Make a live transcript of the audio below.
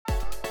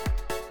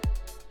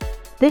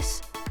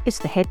This is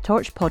the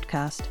Headtorch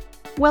podcast.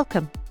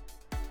 Welcome.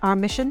 Our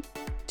mission?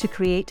 To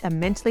create a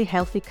mentally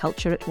healthy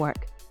culture at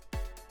work.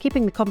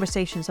 Keeping the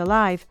conversations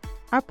alive,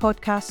 our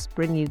podcasts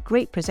bring you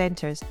great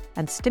presenters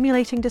and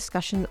stimulating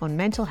discussion on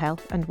mental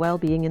health and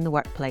well-being in the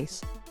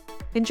workplace.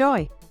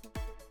 Enjoy.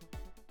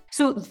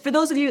 So for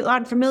those of you who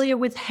aren't familiar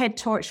with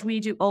Headtorch,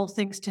 we do all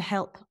things to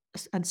help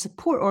and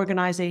support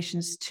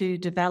organisations to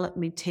develop,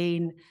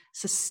 maintain,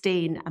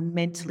 sustain a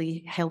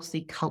mentally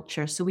healthy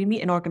culture. So we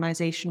meet an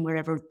organisation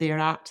wherever they're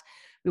at.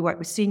 We work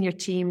with senior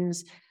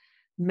teams,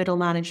 middle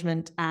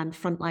management and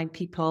frontline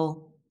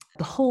people,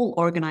 the whole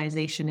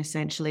organisation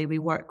essentially. We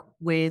work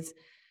with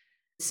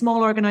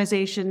small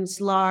organisations,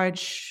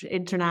 large,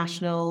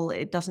 international,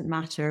 it doesn't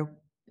matter.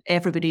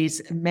 Everybody's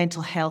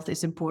mental health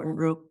is important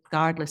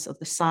regardless of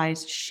the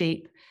size,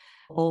 shape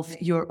of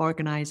your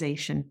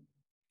organisation.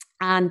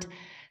 And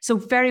so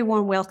very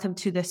warm welcome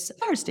to this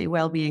Thursday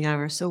Wellbeing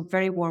Hour. So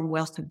very warm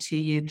welcome to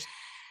you.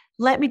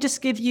 Let me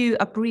just give you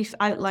a brief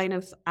outline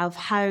of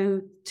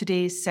how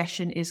today's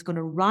session is going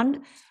to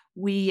run.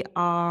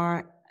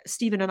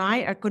 Stephen and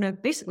I are going to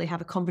basically have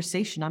a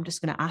conversation. I'm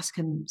just going to ask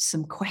him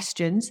some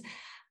questions.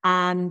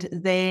 And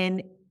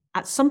then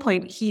at some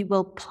point, he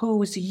will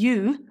pose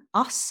you,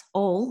 us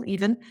all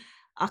even,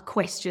 a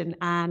question.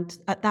 And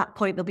at that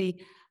point, there'll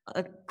be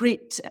a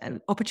great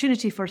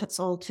opportunity for us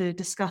all to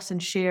discuss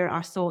and share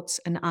our thoughts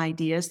and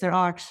ideas. There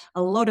are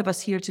a lot of us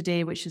here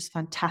today, which is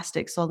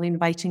fantastic. So I'll be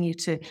inviting you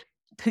to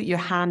put your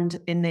hand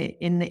in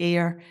the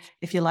air,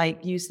 if you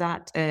like, use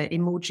that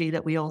emoji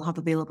that we all have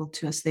available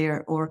to us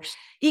there. Or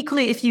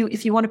equally, if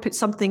you want to put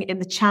something in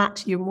the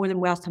chat, you're more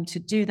than welcome to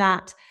do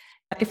that.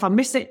 If I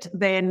miss it,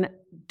 then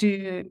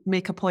do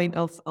make a point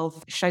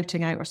of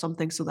shouting out or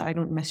something so that I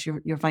don't miss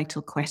your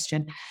vital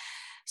question.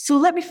 So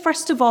let me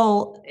first of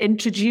all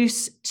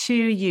introduce to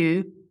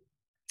you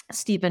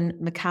Stephen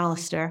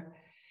McAllistair.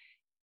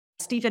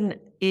 Stephen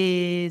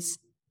is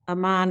a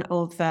man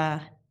of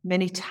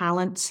many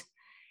talents.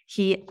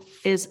 He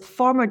is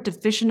former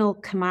Divisional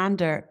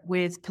Commander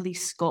with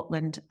Police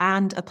Scotland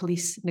and a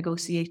police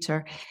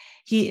negotiator.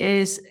 He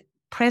is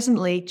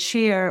presently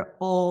chair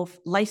of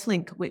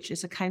Lifelink, which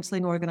is a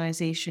counselling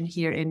organisation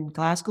here in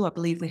Glasgow. I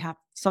believe we have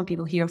some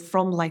people here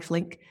from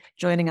Lifelink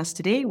joining us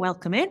today.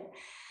 Welcome in.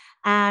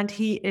 And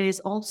he is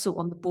also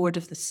on the board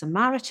of the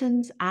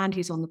Samaritans, and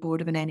he's on the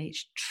board of an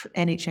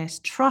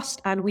NHS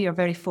Trust. And we are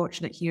very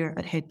fortunate here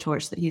at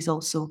Headtorch that he's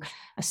also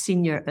a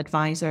senior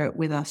advisor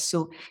with us.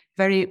 So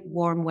very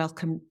warm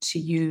welcome to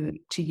you,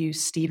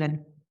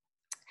 Stephen.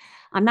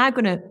 I'm now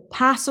going to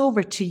pass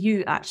over to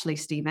you, actually,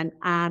 Stephen,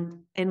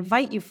 and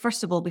invite you,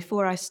 first of all,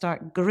 before I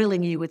start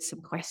grilling you with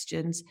some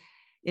questions,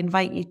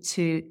 invite you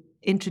to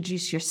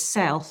introduce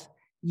yourself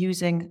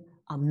using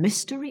a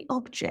mystery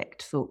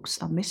object, folks,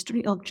 a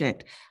mystery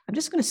object. I'm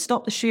just going to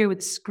stop the share with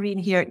the screen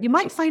here. You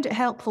might find it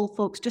helpful,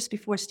 folks, just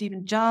before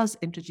Stephen does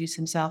introduce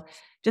himself,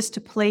 just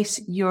to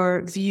place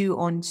your view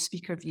on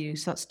speaker view.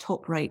 So that's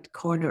top right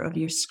corner of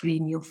your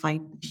screen, you'll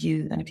find the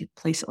view. And if you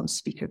place it on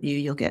speaker view,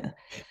 you'll get a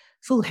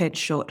full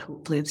headshot,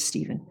 hopefully, of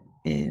Stephen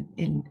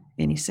in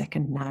any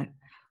second now.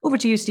 Over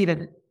to you,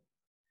 Stephen.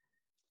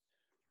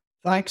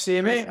 Thanks,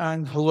 Amy,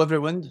 and hello,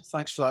 everyone.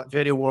 Thanks for that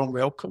very warm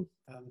welcome.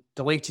 I'm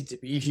delighted to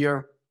be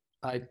here.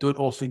 I don't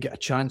often get a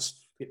chance to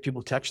get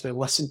people to actually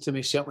listen to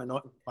me, certainly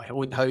not in my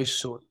own house,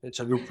 so it's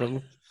a real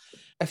privilege.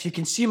 If you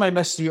can see my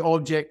mystery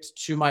object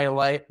to my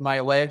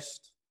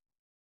left,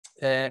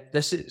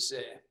 this is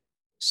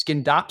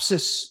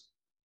Scindapsus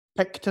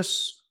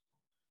pictus,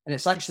 and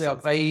it's actually a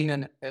vine,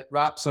 and it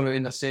wraps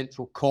around the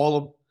central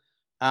column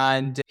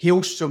and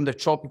hails from the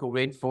tropical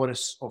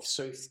rainforests of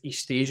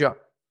Southeast Asia.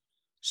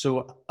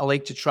 So I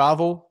like to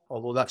travel,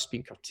 although that's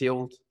been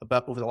curtailed a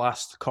bit over the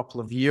last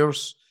couple of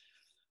years.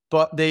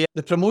 But the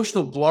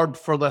promotional blurb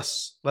for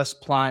this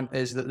plant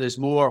is that there's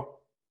more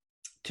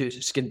to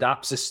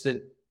Scindapsus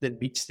than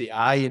meets the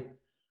eye. And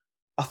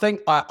I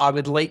think I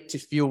would like to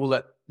feel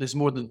that there's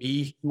more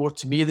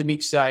to me than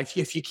meets the eye.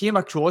 If you came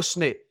across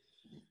me,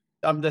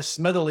 I'm this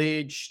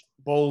middle-aged,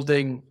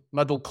 balding,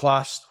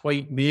 middle-class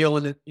white male,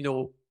 and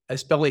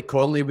as Billy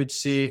Connolly would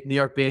say,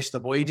 near best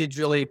avoided,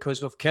 really,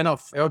 because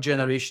our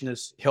generation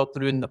is helped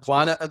ruin the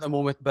planet at the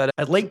moment. But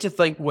I'd like to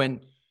think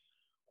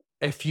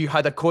if you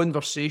had a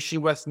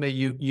conversation with me,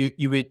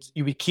 you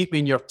would keep me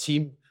in your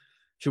team.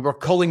 If you were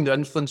culling the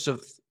influence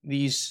of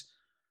these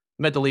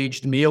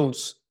middle-aged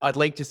males, I'd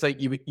like to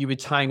think you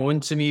would hang on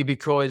to me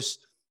because,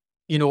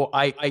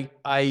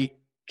 I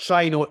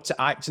try not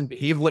to act and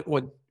behave like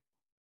one.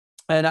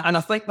 And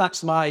I think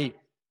that's my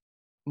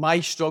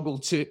struggle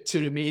to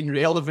remain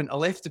relevant. I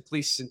left the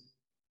police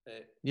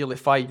nearly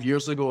 5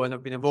 years ago, and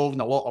I've been involved in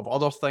a lot of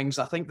other things.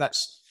 I think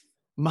that's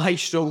my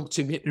struggle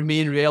to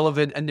remain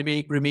relevant and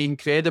to remain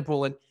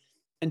credible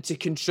and to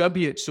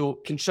contribute. So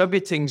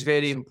contributing is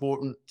very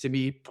important to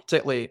me,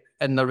 particularly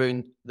in and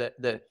around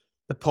the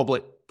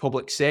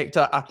public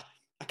sector. I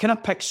kind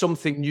of pick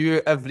something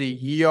new every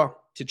year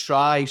to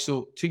try.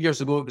 So 2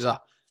 years ago, it was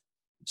a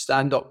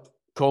stand-up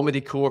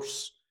comedy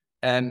course.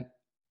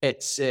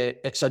 It's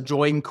a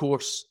drawing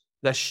course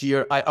this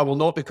year. I will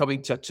not be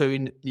coming to a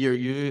town near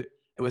you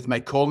with my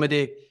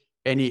comedy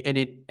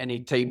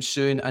any time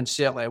soon, and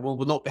certainly we'll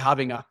not be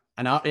having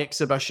an art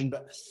exhibition,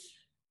 but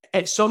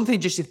it's something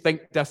just to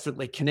think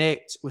differently,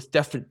 connect with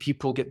different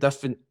people, get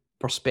different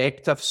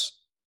perspectives,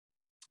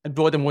 and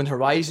broaden one's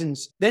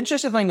horizons. The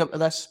interesting thing about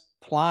this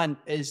plant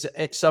is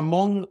it's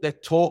among the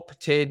top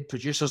 10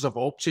 producers of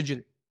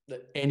oxygen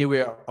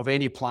anywhere, of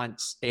any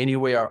plants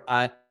anywhere,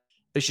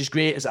 which is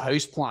great as a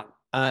house plant.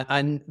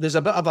 And there's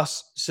a bit of a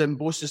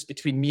symbiosis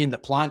between me and the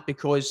plant,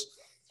 because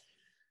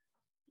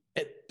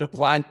the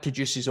plant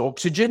produces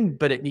oxygen,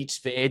 but it needs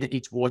fed, it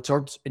needs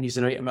watered, it needs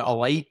the right amount of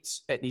light,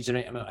 it needs the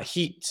right amount of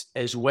heat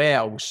as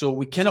well. So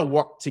we kind of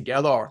work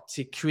together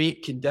to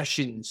create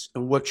conditions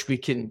in which we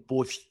can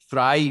both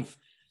thrive.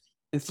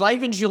 And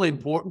thriving is really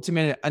important to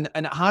me, and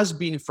it has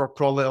been for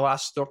probably the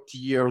last 30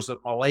 years of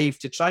my life,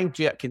 to try and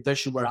create a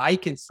condition where I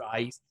can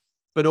thrive,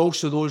 but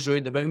also those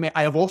around about me.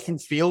 I have often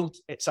failed.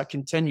 It's a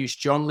continuous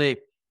journey.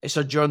 It's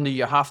a journey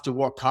you have to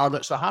work hard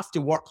at. So I have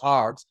to work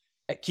hard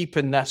at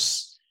keeping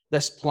this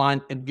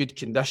plant in good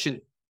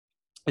condition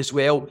as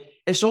well.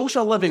 It's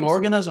also a living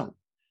organism,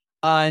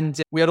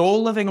 and we're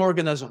all living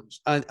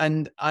organisms.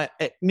 And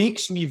it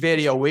makes me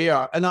very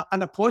aware, in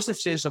a positive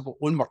sense, of our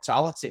own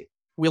mortality.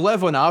 We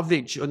live on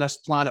average on this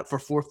planet for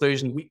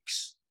 4,000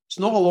 weeks. It's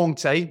not a long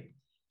time.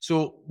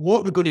 So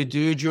what we're going to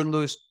do during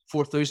those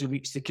 4,000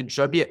 weeks to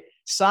contribute,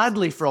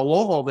 sadly for a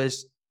lot of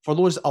us, for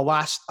those that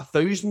last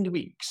 1,000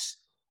 weeks,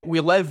 we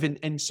live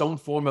in some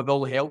form of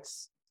ill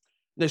health.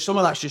 Now, some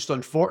of that's just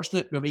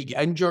unfortunate. We might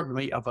get injured, we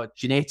might have a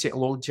genetic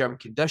long-term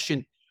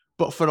condition.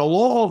 But for a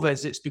lot of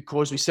us, it's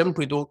because we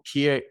simply don't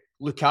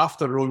look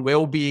after our own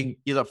well-being,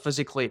 either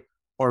physically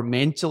or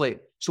mentally.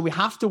 So we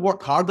have to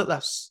work hard at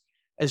this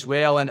as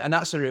well. And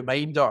that's a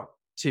reminder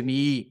to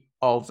me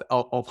of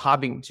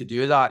having to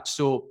do that.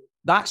 So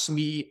that's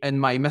me and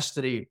my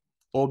mystery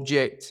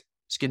object,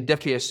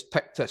 Scindippius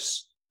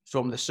pictus,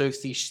 from the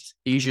Southeast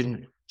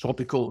Asian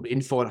tropical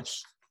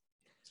rainforest.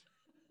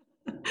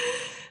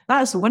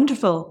 That's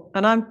wonderful.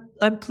 And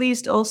I'm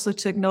pleased also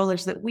to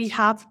acknowledge that we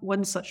have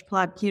one such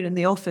plant here in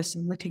the office.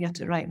 I'm looking at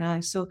it right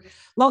now. So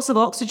lots of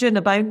oxygen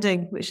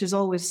abounding, which is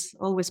always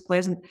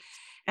pleasant.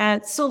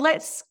 So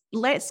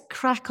let's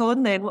crack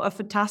on then. What a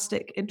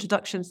fantastic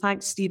introduction.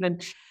 Thanks, Stephen.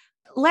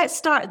 Let's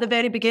start at the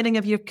very beginning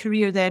of your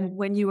career then,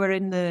 when you were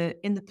in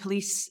the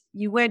police.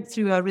 You went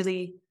through a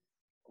really,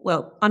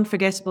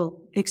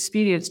 unforgettable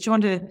experience. Do you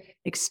want to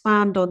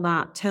expand on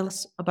that? Tell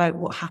us about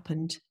what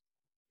happened.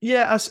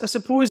 Yeah, I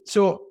suppose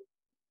so.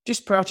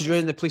 Just prior to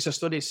joining the police, I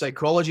studied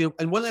psychology.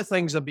 And one of the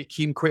things I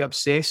became quite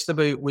obsessed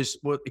about was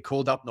what they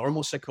called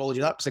abnormal psychology.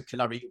 That was a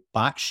kind of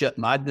batshit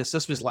madness.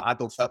 This was like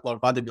Adolf Hitler,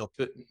 Vladimir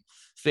Putin,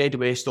 Fred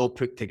West all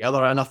put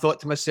together. And I thought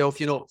to myself,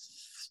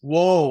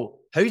 whoa,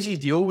 how do you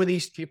deal with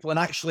these people? And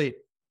actually,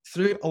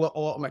 through a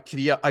lot of my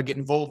career, I get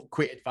involved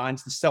quite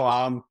advanced and still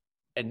am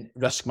in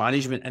risk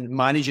management and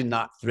managing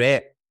that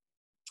threat.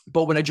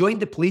 But when I joined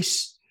the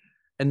police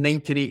in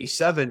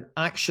 1987,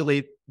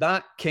 actually,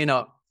 that kind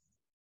of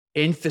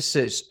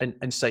emphasis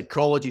in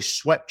psychology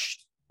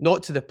switched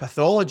not to the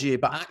pathology,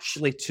 but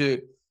actually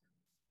to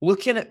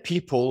looking at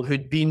people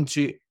who'd been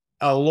to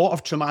a lot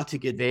of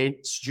traumatic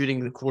events during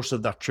the course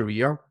of their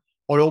career,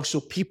 or also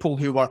people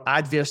who were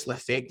adversely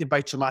affected by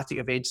traumatic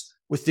events,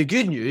 with the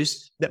good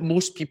news that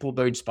most people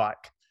bounce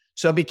back.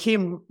 So I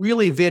became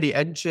really very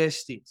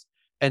interested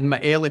in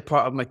my early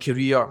part of my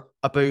career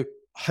about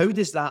how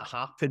does that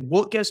happen?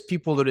 What gives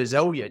people the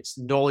resilience,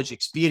 knowledge,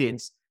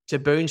 experience to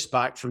bounce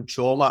back from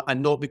trauma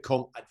and not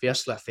become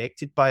adversely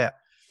affected by it?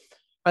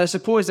 And I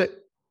suppose that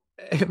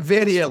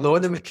very early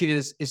on in my career,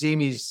 as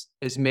Amy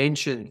has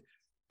mentioned,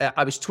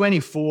 I was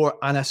 24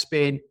 and I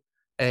spent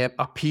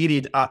a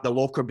period at the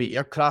Lockerbie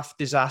aircraft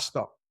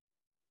disaster. I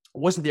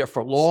wasn't there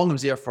for long. I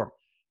was there for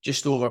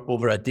just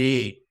over a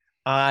day.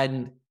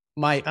 And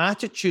my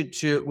attitude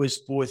to it was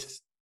both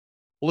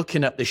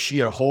looking at the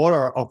sheer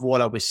horror of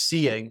what I was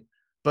seeing,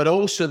 but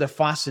also the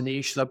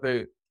fascination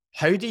about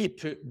how do you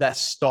put this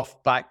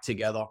stuff back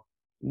together?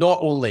 Not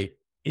only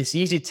it's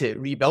easy to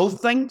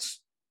rebuild things,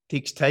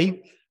 takes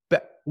time,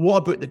 but what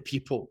about the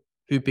people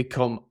who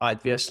become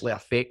adversely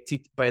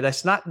affected by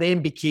this? And that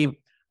then became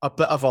a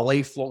bit of a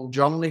lifelong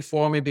journey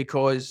for me,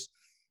 because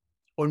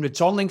on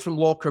returning from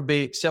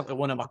Lockerbie, certainly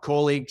one of my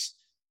colleagues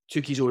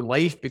took his own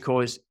life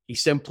because he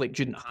simply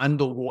couldn't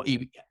handle what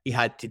he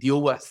had to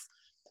deal with.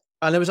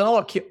 And there was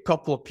another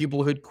couple of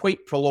people who had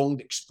quite prolonged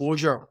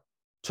exposure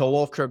to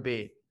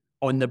Lockerbie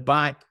on the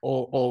back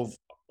of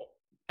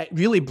it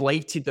really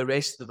blighted the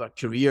rest of their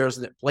careers,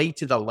 and it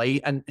blighted their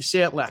life. And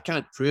certainly, I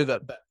can't prove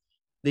it, but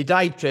they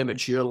died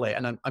prematurely.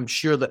 And I'm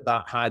sure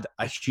that had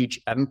a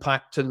huge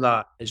impact on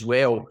that as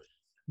well.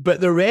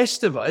 But the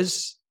rest of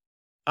us,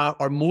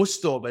 or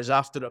most of us,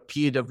 after a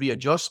period of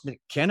readjustment,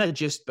 kind of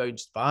just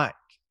bounced back.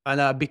 And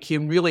I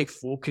became really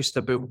focused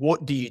about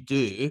what do you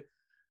do?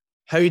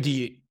 How do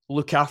you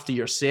look after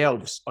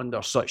yourselves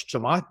under such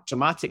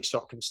traumatic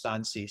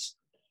circumstances?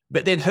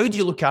 But then how do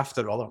you look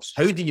after others?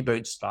 How do you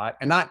bounce back?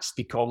 And that's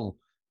become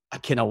a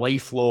kind of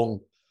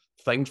lifelong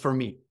thing for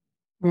me.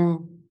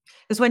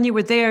 Because when you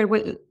were there,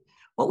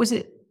 what was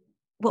it?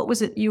 What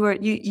was it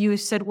you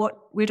said?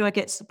 Where do I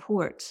get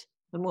support?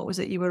 And what was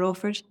it you were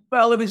offered?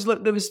 Well,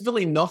 there was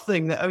really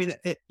nothing that, I mean,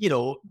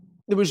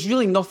 there was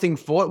really nothing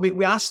for it.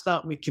 We asked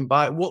that, we came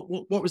back. What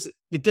was it?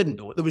 We didn't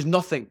know. There was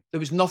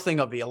nothing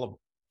available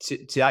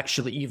to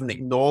actually even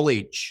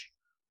acknowledge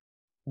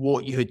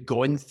what you had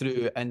gone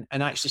through. And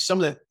actually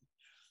some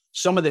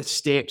of the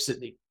steps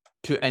that they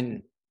put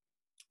in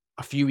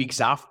a few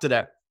weeks after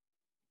it,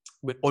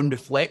 on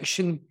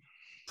reflection,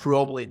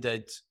 probably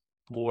did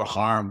more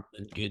harm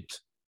than good.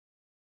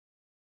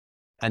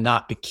 And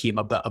that became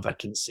a bit of a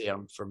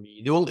concern for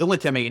me. The only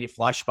time I get any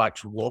flashbacks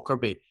from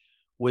Lockerbie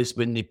was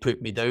when they put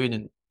me down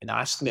and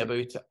asked me about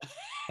it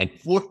and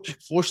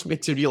forced me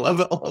to relive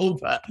it a little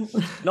bit.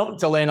 Not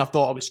until then I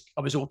thought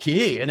I was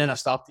okay, and then I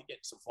started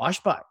getting some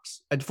flashbacks.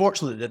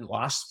 Unfortunately, it didn't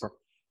last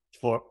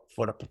for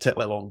a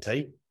particularly long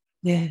time.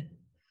 Yeah.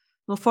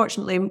 Well,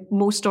 fortunately,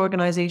 most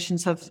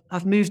organisations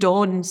have moved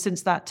on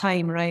since that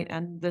time, right?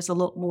 And there's a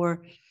lot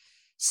more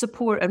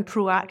support and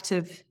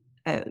proactive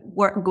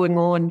work going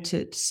on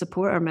to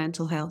support our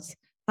mental health.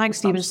 Thanks,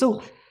 Stephen.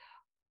 So,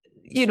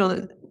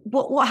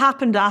 what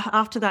happened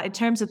after that in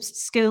terms of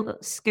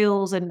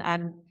skills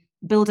and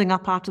building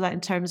up after that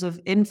in terms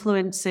of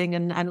influencing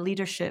and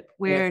leadership?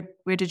 Where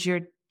did your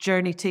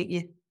journey take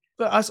you?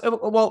 But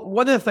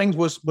one of the things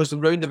was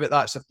around about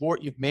that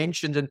support you've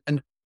mentioned,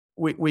 and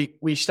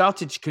we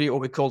started to create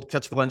what we called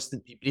critical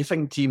incident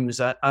debriefing teams,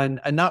 and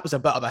that was a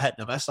bit of a hit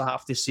and a miss, I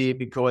have to say,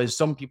 because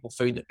some people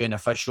found it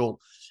beneficial,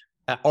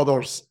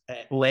 others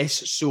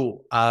less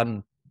so,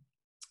 and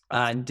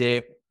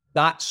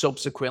that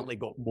subsequently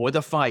got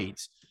modified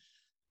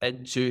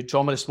into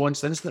trauma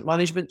response incident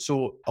management.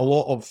 So a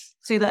lot of...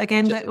 Say that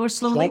again, or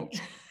slowly.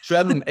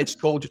 It's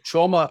called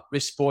trauma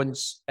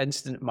response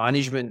incident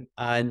management,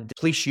 and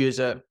police use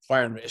it,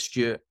 fire and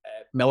rescue,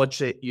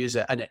 military use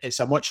it, and it's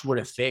a much more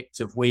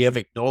effective way of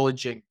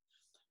acknowledging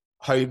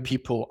how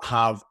people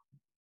have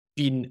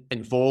been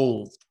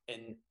involved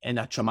in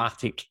a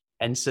traumatic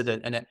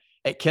incident, and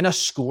it kind of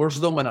scores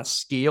them on a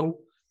scale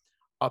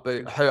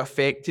about how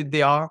affected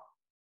they are.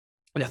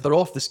 And if they're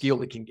off the scale,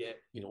 they can get,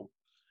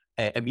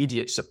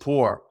 immediate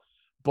support.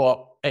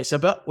 But it's a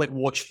bit like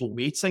watchful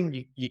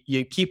waiting.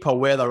 You keep a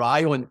weather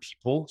eye on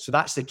people. So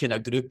that's the kind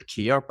of group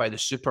care by the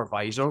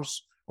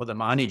supervisors or the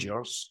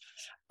managers.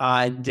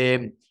 And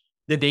they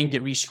then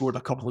get rescored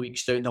a couple of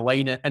weeks down the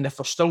line. And if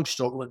they're still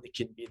struggling, they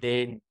can be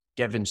then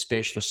given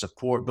specialist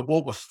support. But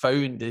what we've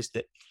found is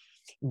that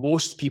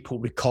most people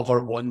recover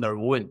on their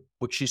own,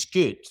 which is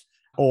good.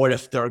 Or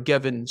if they're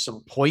given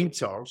some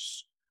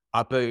pointers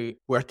about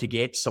where to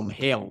get some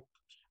help.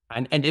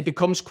 And it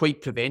becomes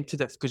quite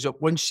preventative, because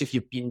if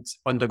you've been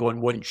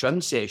undergone one trim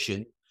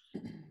session,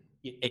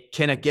 it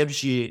kind of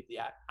gives you the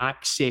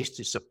access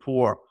to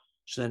support.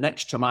 So the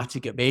next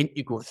traumatic event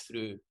you go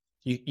through,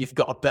 you've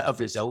got a bit of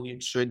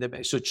resilience around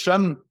it. So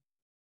trim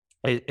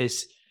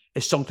is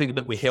something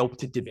that we helped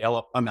to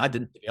develop. I mean, I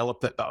didn't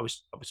develop it, but I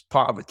was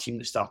part of a team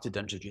that started to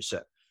introduce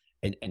it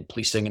in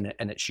policing,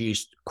 and it's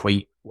used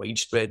quite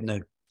widespread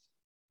now.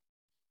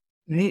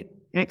 Great,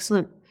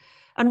 excellent.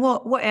 And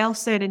what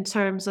else then in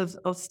terms of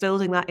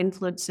building that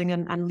influencing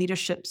and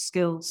leadership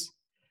skills?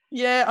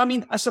 Yeah, I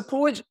mean, I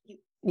suppose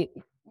one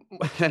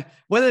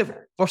of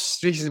the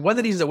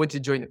reasons I wanted to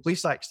join the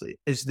police actually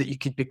is that you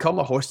could become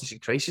a hostage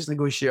and crisis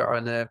negotiator,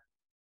 and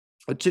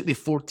it took me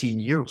 14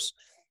 years.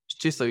 It's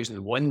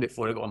 2001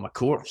 before I got on my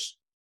course.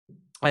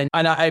 And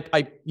I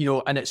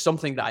and it's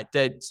something that I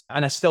did,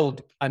 and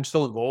I'm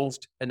still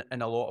involved in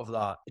a lot of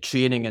that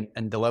training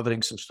and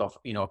delivering some stuff,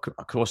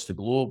 across the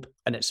globe.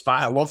 And it's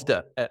fine. I loved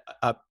it.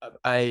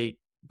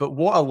 But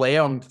what I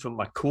learned from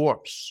my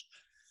course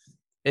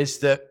is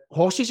that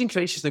hostage and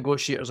crisis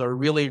negotiators are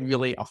really,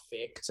 really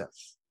effective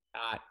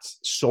at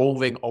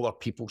solving other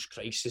people's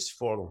crisis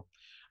for them.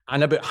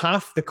 And about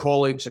half the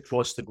colleagues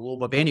across the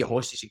globe of any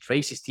hostage and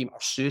crisis team are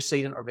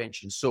suicide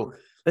interventions. So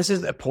this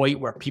is the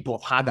point where people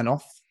have had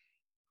enough.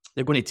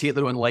 They're going to take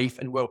their own life,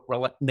 and we're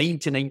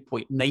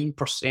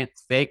 99.9%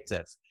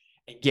 effective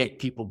and get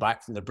people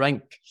back from the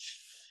brink.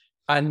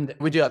 And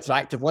we do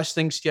attractive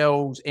listening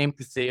skills,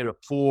 empathy,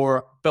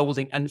 rapport,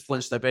 building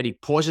influence in a very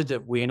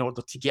positive way in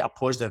order to get a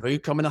positive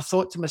outcome. And I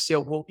thought to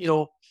myself, well,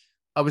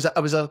 I was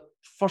a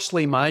first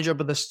line manager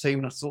by this time,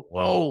 and I thought,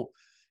 well,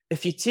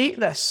 if you take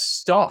this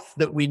stuff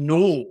that we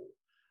know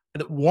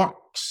that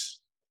works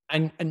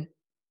and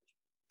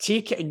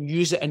take it and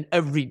use it in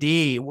every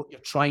day, what you're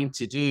trying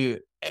to do,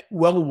 it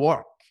will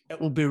work. It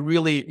will be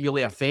really,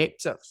 really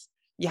effective.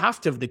 You have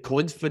to have the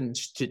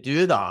confidence to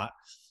do that.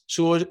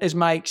 So as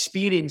my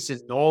experience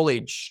and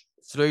knowledge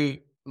through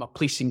my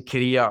policing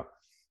career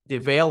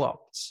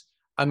developed,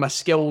 and my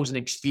skills and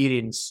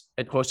experience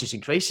in hostage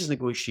and crisis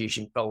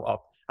negotiation built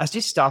up, I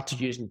just started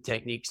using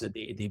techniques on a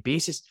day-to-day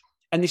basis,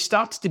 and they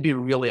started to be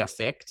really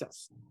effective.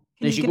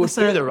 Can you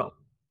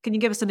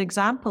give us an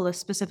example, a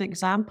specific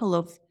example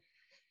of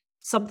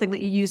something that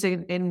you use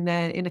in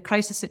a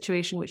crisis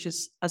situation, which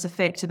is as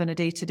effective in a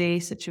day-to-day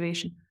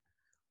situation?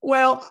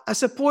 Well, I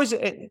suppose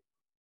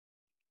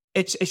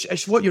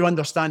it's what your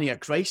understanding of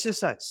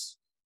crisis is.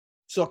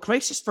 So a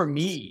crisis for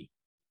me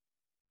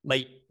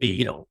might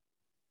be,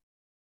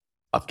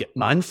 I've got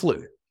man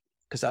flu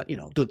because I,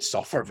 don't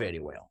suffer very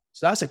well.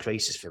 So that's a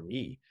crisis for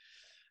me.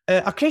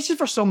 A crisis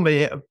for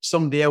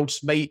somebody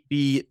else might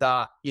be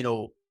that,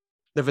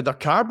 they've had their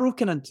car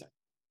broken into,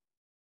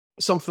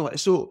 something like that.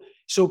 So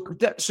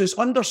it's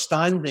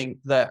understanding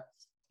that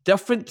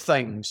different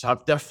things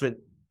have different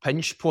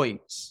pinch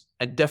points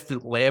and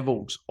different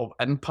levels of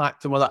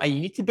impact and all that. And you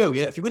need to be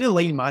aware, if you're going to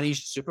line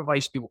manage,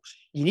 supervise people,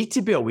 you need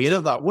to be aware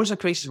of that. What's a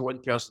crisis for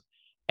one person,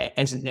 it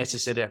isn't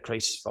necessarily a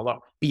crisis for another,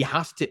 but you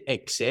have to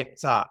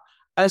accept that.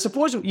 And I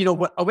suppose,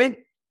 when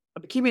I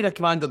became a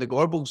commander of the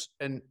Gorbals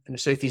in the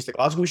southeast of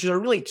Glasgow, which was a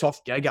really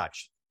tough gig,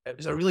 actually. It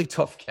was a really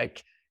tough gig.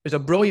 It was a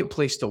brilliant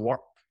place to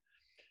work.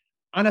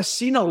 And I've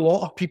seen a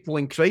lot of people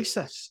in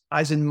crisis,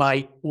 as in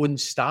my own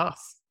staff.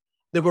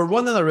 They were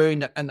running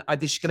around, and I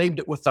described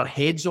it with their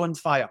heads on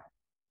fire,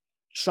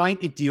 trying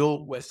to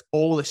deal with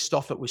all the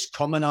stuff that was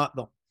coming at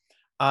them.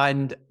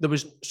 And there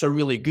was some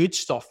really good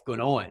stuff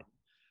going on.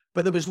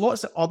 But there was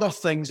lots of other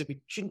things that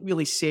we couldn't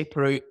really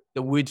separate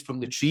the wood from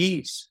the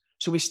trees.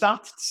 So we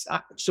started,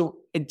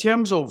 in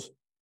terms of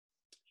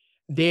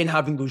then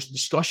having those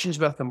discussions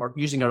with them or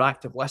using our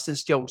active listening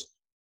skills,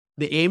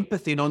 the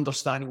empathy and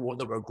understanding what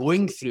they were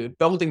going through,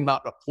 building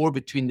that rapport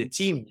between the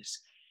teams,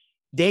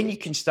 then you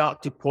can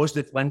start to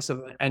positively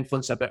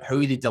influence about how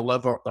they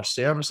deliver their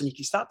service, and you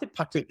can start to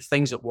pick out the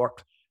things that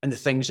work and the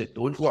things that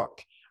don't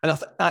work. And I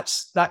think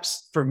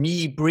that's for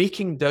me,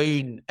 breaking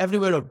down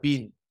everywhere I've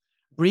been,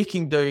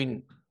 breaking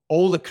down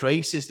all the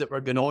crises that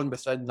were going on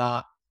within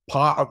that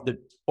part of the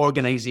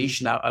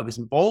organisation I was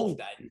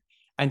involved in,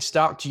 and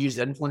start to use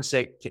influence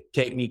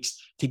techniques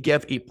to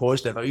give a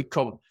positive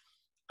outcome.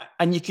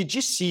 And you could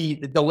just see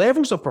the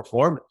levels of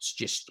performance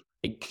just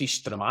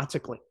increased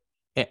dramatically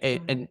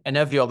in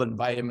every other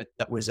environment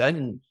that was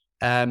in.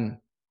 Fantastic.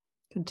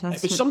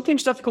 It was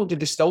sometimes difficult to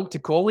distill to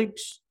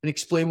colleagues and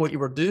explain what you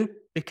were doing,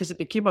 because it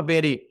became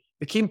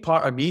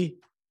part of me. It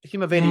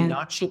became a very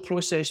natural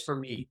process for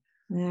me.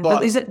 Yeah,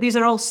 but these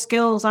are all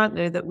skills, aren't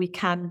they, that we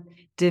can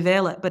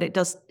develop, but it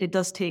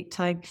does take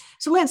time.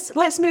 So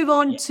let's move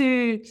on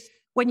to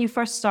when you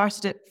first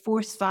started at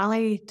Forth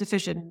Valley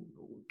Division.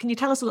 Can you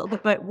tell us a little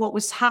bit about what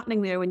was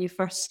happening there when you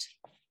first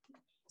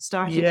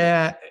started?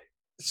 Yeah,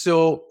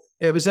 so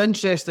it was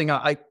interesting.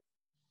 I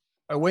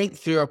went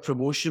through a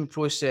promotion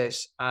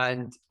process,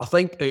 and I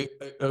think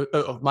out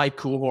of my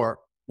cohort,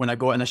 when I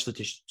got initially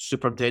to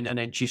superintendent and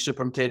then chief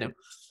superintendent,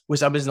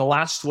 I was the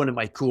last one in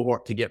my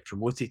cohort to get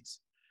promoted.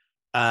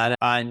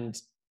 And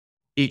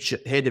each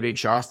head of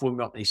HR phoned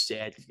me up and they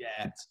said,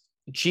 "Yeah,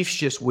 the chief's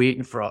just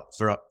waiting for a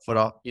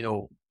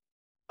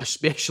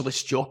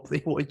specialist job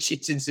they want you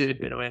to do."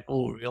 And I went,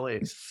 "Oh,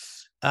 really?"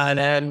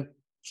 And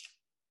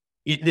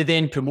they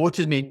then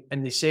promoted me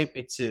and they sent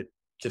me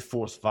to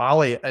Forth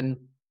Valley. And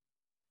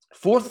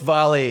Forth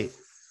Valley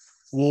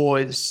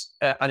was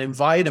an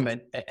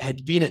environment. It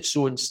had been its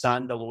own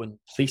standalone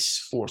police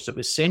force. It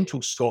was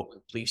Central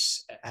Scotland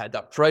Police. It had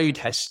a proud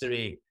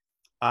history,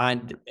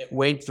 and it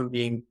went from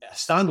being a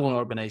standalone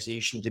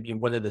organisation to being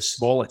one of the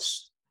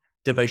smallest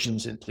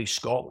divisions in Police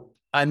Scotland.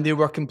 And they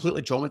were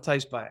completely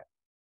traumatised by it.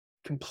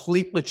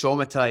 Completely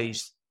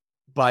traumatised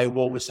by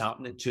what was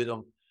happening to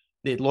them.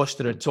 They'd lost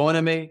their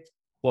autonomy,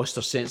 lost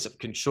their sense of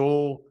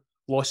control,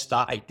 lost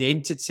that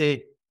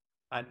identity,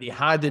 and they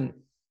hadn't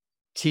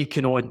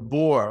taken on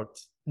board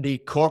the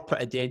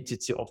corporate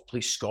identity of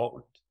Police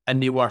Scotland,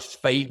 and they were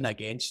fighting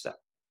against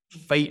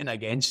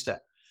it.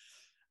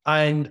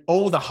 And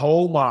all the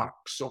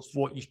hallmarks of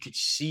what you could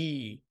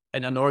see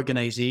in an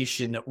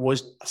organisation that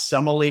was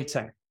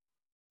assimilating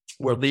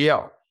were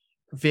there.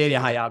 Very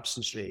high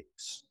absence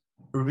rates,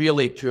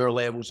 really poor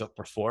levels of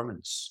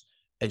performance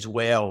as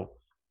well,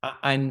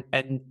 and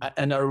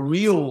a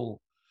real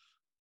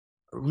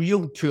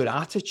poor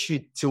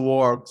attitude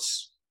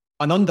towards,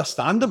 and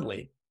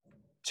understandably,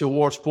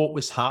 towards what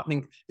was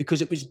happening,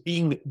 because it was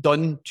being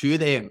done to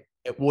them.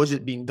 It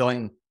wasn't being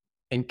done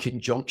in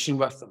conjunction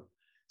with them.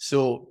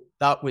 So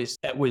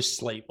it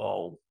was like,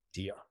 oh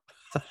dear.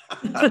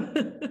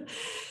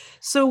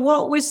 So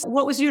what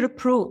was your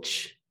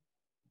approach?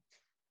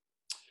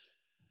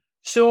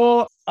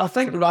 So I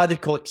think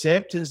radical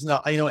acceptance,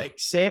 that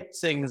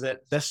accepting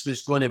that this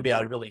was going to be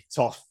a really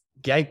tough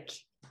gig,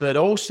 but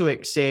also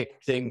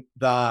accepting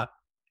that,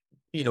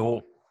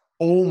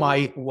 all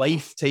my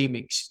lifetime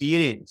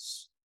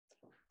experience,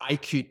 I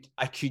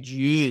could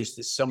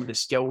use some of the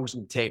skills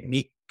and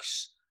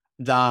techniques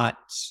that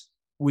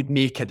would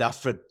make a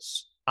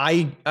difference.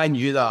 I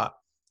knew that.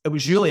 It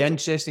was really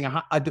interesting.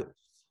 And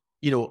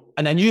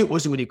I knew it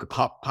wasn't going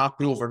to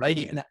happen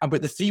overnight. And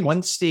about the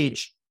 3-month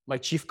stage, my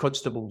chief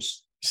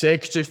constable's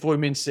secretary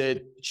phoned me and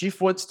said,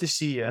 "Chief wants to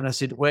see you." And I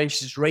said, "Well," she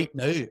says, "right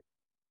now.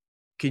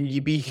 Can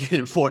you be here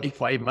in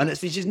 45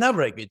 minutes? Which is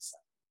never a good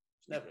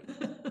thing.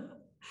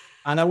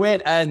 And I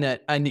went in,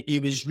 and he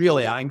was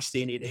really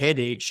angsty, and he had head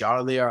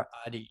HR there,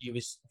 and he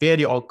was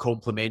very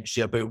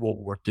uncomplimentary about what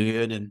we were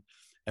doing and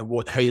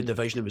how the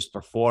division was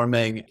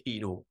performing.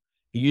 He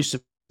used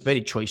some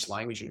very choice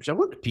language, which I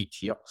won't repeat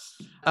here.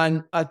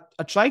 And I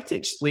tried to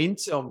explain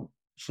to him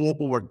what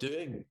we were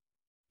doing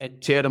in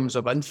terms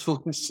of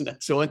influencing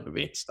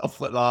autonomy and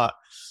stuff like that.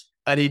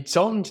 And he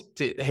turned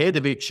to the head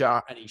of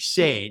HR and he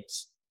said,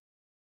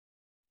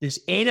 does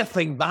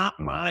anything that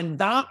man's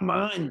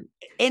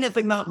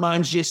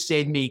just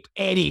said make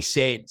any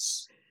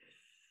sense?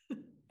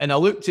 And I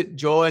looked at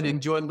John,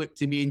 and John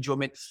looked at me, and John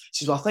went, he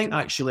says, well, I think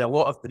actually a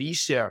lot of the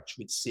research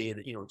would say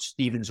that,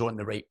 Stephen's on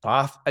the right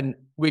path. And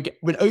we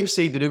went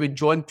outside the room, and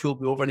John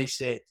pulled me over and he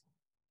said,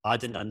 I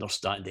didn't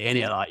understand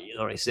any of that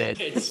either. He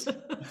said,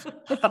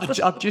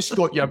 I've just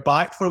got your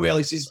back for a while.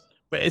 He says,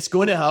 but it's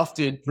going to have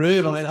to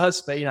improve. I mean,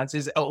 that's fine. I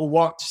says, it'll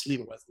work, just leave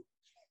it with me.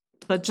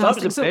 Fantastic. So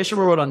that was the pressure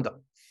we were under.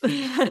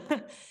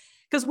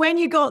 Because when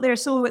you got there,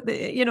 so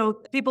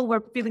people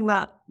were feeling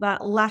that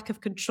lack of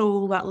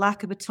control, that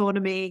lack of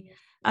autonomy,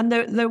 and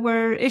there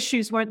were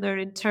issues, weren't there,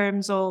 in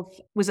terms of,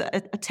 was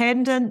it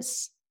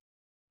attendance?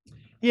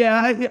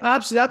 Yeah,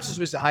 absence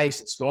was the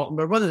highest in Scotland.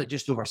 We're running at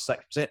just over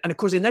 6%, and of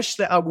course,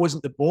 initially I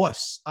wasn't the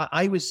boss.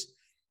 I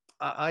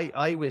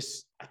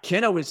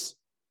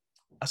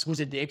suppose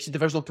the deputy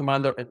divisional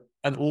commander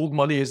and old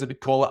money, as they would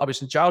call it. I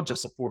was in charge of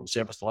support and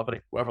service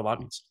delivery, whatever that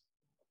means.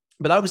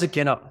 But that was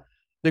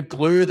the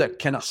glue that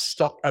kind of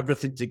stuck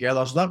everything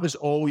together. So that was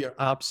all your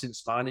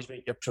absence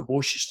management, your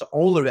promotions,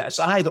 all of it.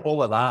 So I had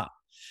all of that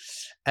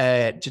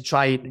to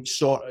try and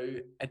sort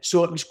out. And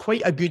so it was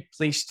quite a good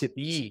place to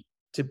be,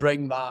 to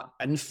bring that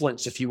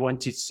influence if you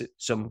wanted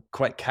some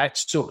quick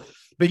hits. So,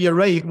 but you're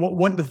right.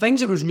 One of the things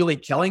that was really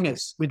killing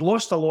us, we'd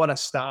lost a lot of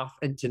staff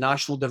into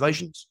national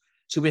divisions.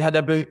 So we had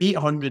about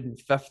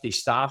 850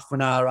 staff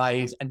when I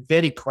arrived, and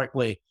very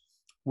quickly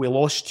we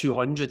lost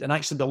 200. And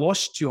actually, we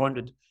lost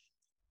 200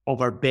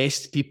 of our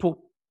best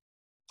people,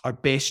 our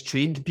best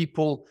trained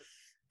people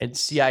in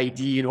CID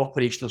and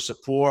operational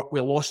support.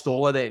 We lost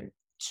all of them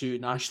to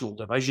national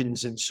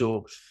divisions. And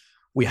so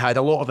we had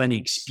a lot of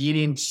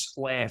inexperience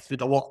left,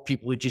 with a lot of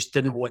people who just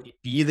didn't want to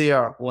be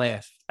there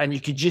left. And you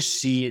could just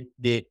see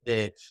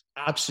the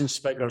absence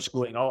figures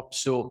going up.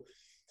 So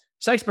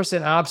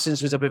 6%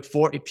 absence was about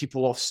 40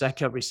 people off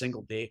sick every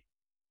single day.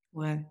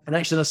 Wow. And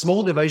actually, in a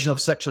small division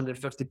of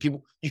 650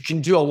 people, you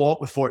can do a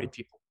lot with 40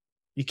 people.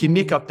 You can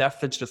make a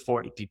difference with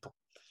 40 people.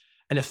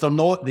 And if they're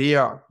not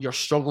there, you're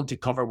struggling to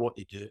cover what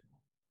they do.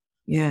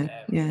 Yeah.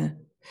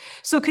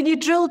 So can you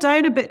drill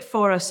down a bit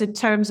for us in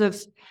terms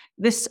of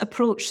this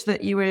approach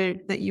that you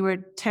were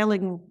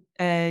telling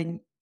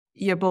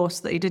your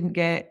boss that he didn't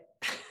get?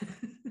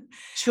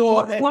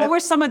 So what were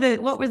some of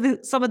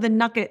the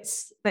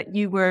nuggets that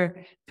you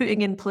were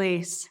putting in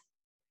place?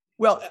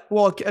 Well,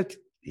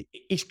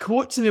 his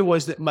quote to me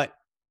was that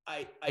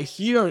I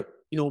hear,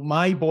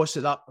 my boss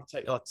at that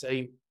particular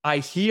time, I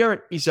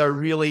hear he's a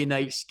really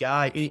nice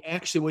guy. And he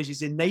actually was, he's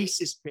the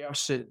nicest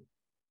person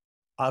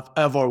I've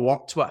ever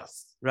worked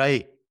with,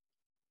 right?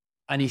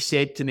 And he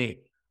said to me,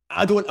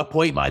 I don't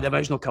appoint my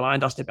divisional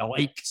commanders to be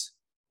liked.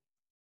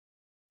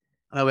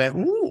 And I went,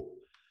 ooh.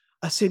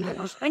 I said,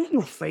 I think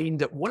you'll find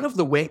that one of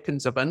the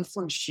weapons of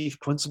influence, Chief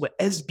Constable,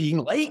 is being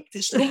liked.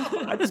 It's not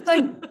a bad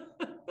thing.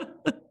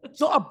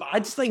 It's not a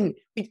bad thing.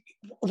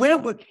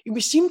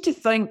 We seem to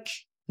think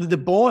that the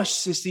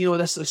boss is,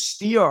 this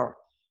austere,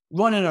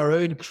 running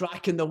around,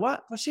 cracking the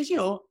whip. I says,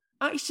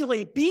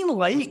 actually being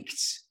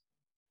liked,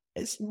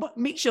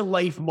 makes your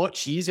life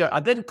much easier. I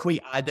didn't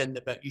quite add in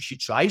the bit, you should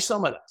try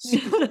some of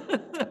this.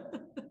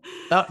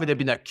 That would have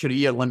been a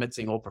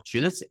career-limiting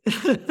opportunity.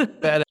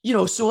 But,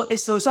 so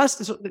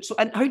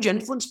and how do you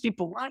influence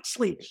people?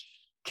 Actually,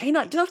 you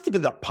don't have to be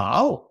their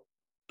pal,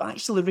 but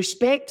actually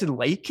respect and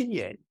liking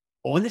you, and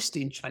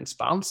honesty and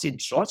transparency and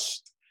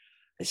trust.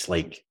 It's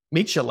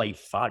makes your life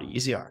far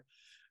easier.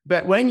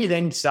 But when you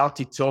then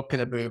started talking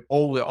about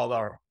all the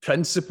other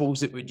principles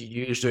that would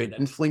you use around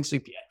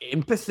influencing people,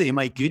 empathy,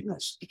 my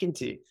goodness, speaking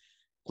to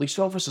police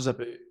officers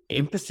about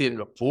empathy and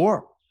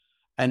rapport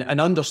and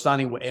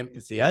understanding what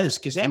empathy is,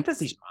 because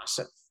empathy is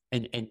massive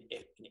in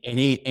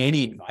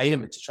any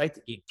environment, to try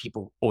to get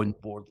people on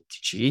board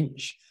to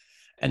change.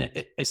 And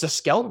it's a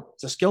skill.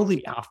 It's a skill that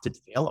you have to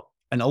develop.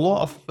 And a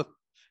lot of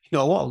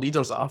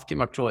leaders that I've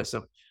come across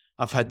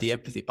have had the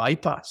empathy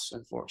bypass,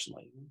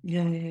 unfortunately.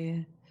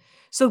 Yeah.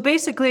 So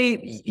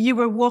basically, you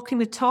were walking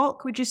the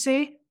talk, would you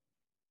say?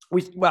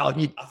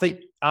 I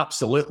think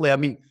absolutely. I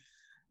mean,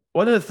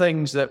 one of the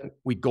things that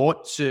we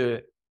got to,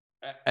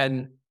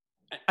 and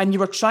you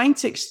were trying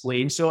to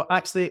explain. So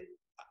actually,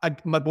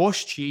 my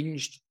boss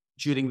changed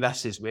during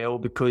this as well,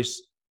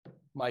 because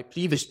my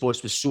previous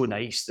boss was so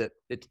nice that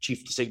the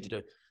chief decided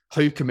to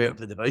hook him out of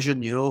the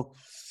division,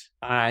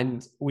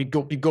 and we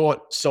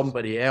got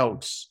somebody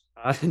else,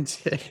 and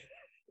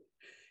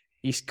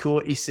his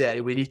quote, he said,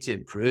 we need to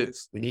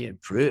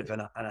improve.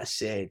 And I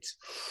said,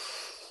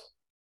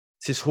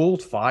 says,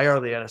 hold fire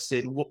there. I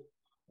said,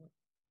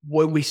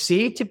 when we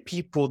say to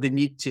people they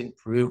need to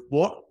improve,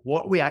 what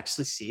are we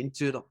actually saying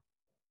to them?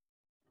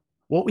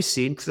 What are we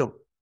saying to them?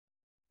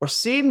 We're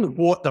saying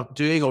what they're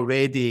doing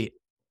already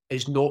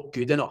is not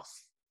good enough.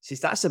 He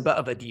says, that's a bit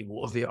of a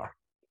demotivator.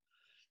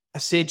 I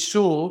said,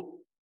 so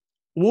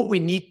what we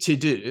need to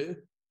do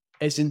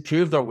is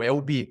improve their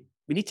well-being.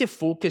 We need to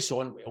focus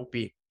on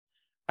well-being.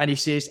 And he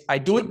says, I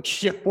don't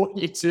care what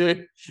you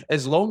do,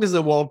 as long as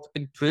the word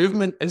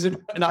improvement isn't,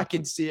 and I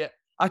can say it,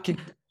 I can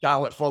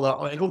call it for that.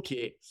 I'm like,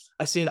 okay.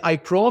 I said, I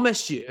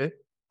promise you,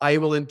 I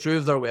will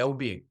improve their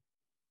well-being.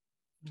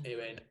 He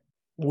went,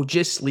 we'll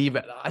just leave it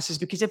at that. I says,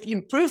 because if you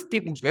improve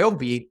people's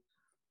well-being,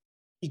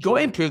 you got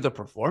to improve their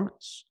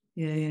performance.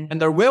 Yeah. And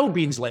their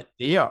well-being's like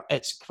there.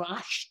 It's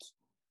crashed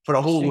for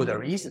a whole load of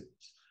reasons.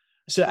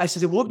 So I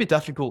said, it won't be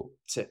difficult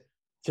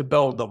to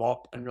build them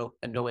up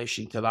in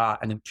relation to that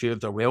and improve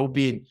their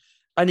well-being.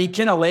 And he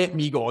kind of let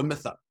me go on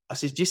with it. I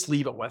said, just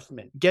leave it with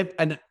me.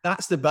 And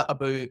that's the bit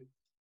about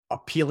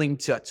appealing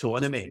to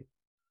autonomy.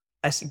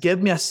 It's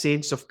give me a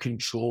sense of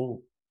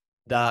control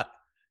that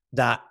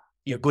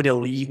you're going to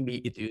leave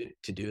me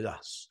to do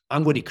this.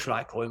 I'm going to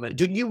crack on with it.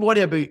 Don't you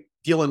worry about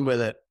dealing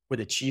with it with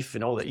the chief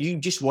and all that. You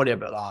just worry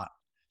about that.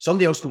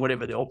 Somebody else can worry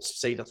about the opposite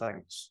side of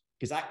things,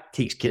 because that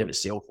takes care of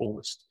itself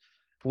almost.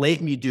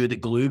 Let me do the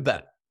glue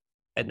bit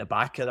in the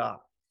back of that.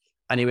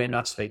 And he went,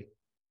 that's fine.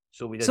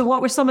 So we did. So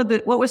what were some of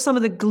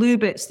the glue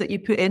bits that you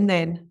put in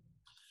then?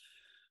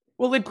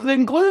 Well, the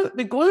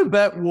glue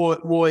bit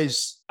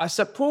was, I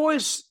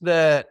suppose,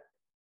 we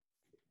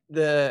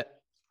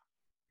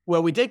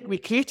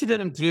created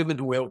an improvement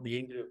in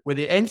well-being with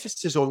the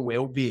emphasis on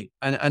well-being.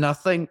 And I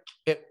think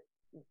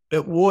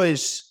it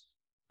was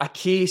a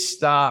case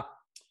that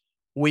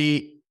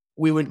we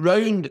went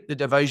round the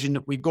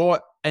division, we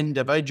got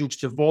individuals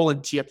to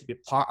volunteer to be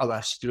part of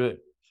this group.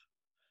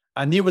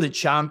 And they were the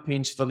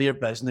champions for their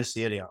business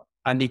area.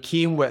 And they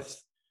came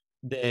with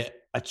the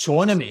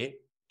autonomy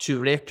to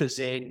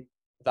represent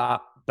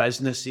that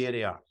business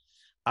area.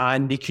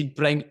 And they could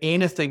bring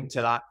anything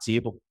to that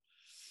table.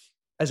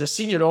 As a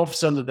senior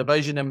officer in the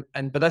division,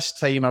 and by this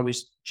time I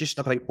was just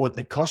about on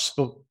the cusp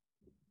of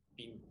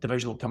being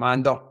Divisional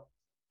Commander,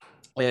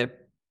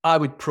 I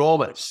would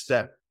promise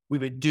that we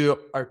would do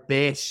our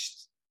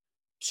best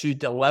to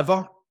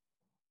deliver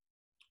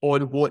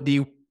on what they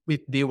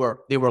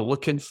were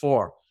looking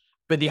for.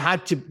 But they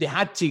had to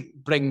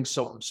bring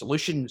some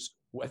solutions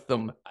with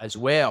them as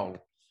well.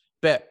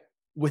 But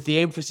with the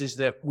emphasis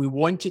that we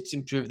wanted to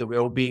improve the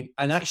well-being,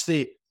 and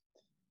actually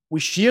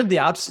we shared the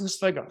absence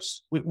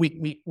figures.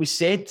 We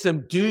said to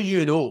them, do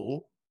you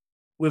know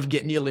we've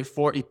got nearly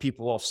 40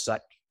 people off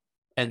sick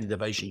in the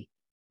division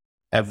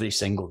every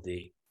single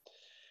day?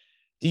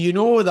 Do you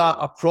know that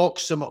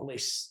approximately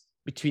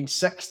between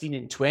 16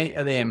 and 20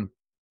 of them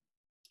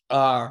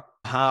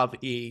have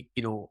a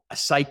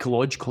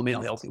psychological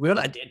mental health? We're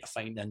not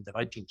identifying the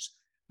individuals,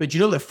 but you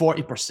know that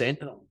 40%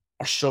 of them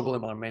are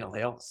struggling with their mental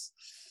health.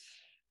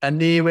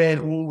 And they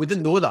went, well, we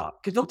didn't know that,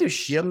 because nobody was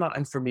sharing that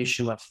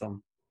information with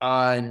them.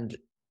 And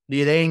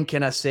they then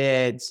kind of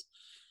said,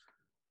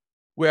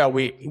 well,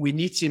 we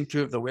need to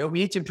improve their well-being, we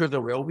need to improve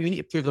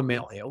their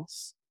mental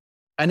health.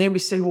 And then we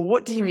said, well,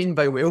 what do you mean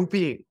by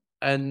well-being?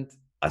 And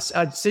I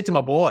said to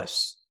my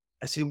boss,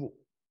 I said, well,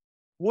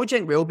 what do you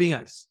think well-being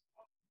is?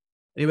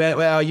 And he went,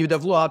 well, you would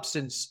have low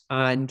absence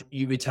and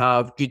you would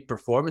have good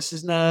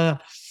performances. Now,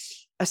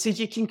 I said,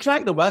 you can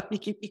crack the whip,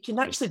 you can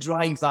actually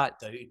drive that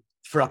down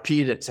for a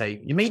period of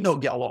time. You might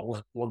not get a lot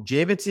of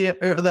longevity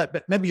out of that,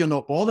 but maybe you're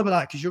not bothered with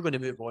that because you're going to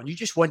move on. You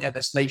just want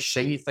this nice,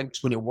 shiny thing that's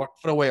going to work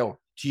for a while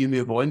till you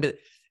move on, but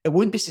it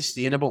won't be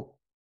sustainable.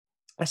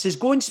 I says,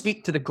 go and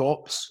speak to the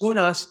cops, go and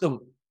ask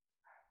them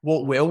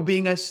what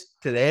well-being is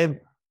to them.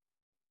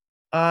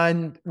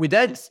 And we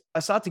did. I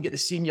started to get the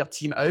senior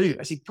team out.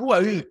 I said, go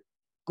out,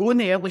 go in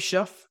the early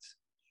shift,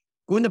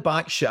 go in the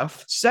back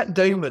shift, sit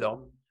down with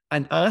them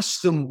and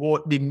ask them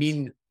what they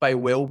mean by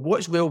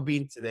what's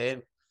well-being to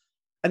them.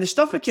 And the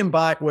stuff that came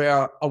back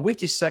were, I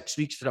waited 6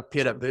 weeks for a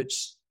pair of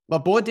boots. My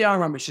body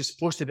armour, which is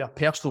supposed to be a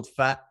personal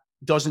fit,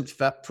 doesn't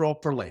fit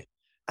properly.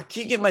 I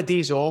can't get my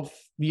days off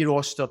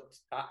re-rostered.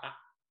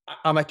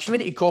 I'm a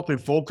community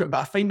corporate Falkirk, but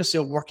I find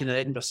myself working in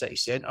Edinburgh City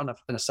Centre on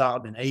a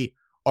Saturday night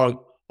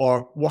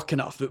or working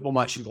at a football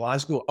match in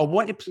Glasgow. I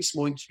want to play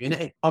slow in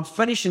community. I'm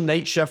finishing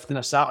night shift on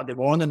a Saturday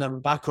morning.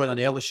 I'm back on an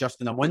early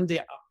shift on a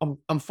Monday.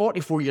 I'm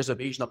 44 years of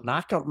age and I'm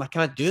knackered and I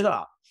can't do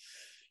that.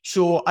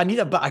 So I need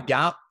a bit of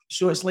gap.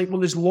 So it's like, well,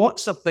 there's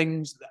lots of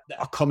things that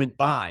are coming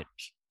back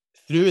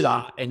through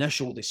that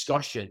initial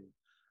discussion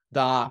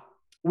that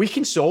we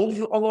can solve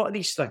a lot of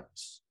these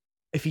things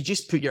if you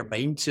just put your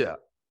mind to it.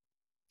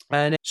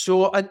 And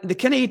so the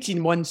kind of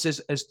 18 months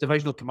as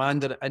Divisional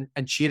Commander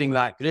and chairing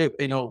that group,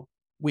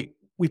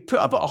 we put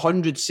about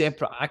 100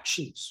 separate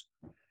actions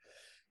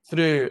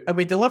through, and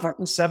we delivered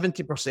in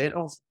 70%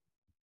 of.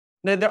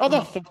 Now, the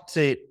other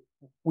 30,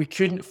 we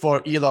couldn't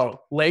for either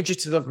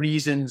legislative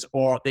reasons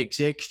or the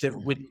executive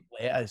wouldn't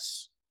let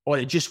us, or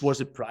it just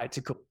wasn't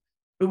practical.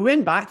 But we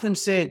went back to them and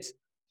said,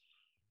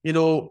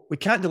 we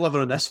can't deliver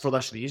on this for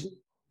this reason,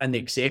 and they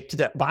accepted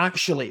it. But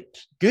actually,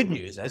 good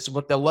news is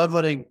we're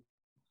delivering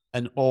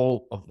in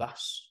all of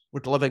this. We're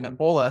delivering in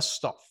all this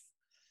stuff.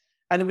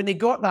 And when they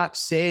got that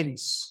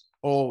sense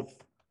of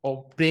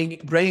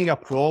bringing a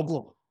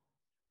problem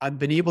and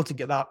being able to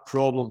get that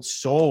problem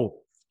solved,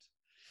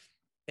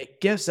 it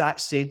gives that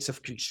sense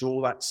of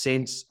control, that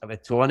sense of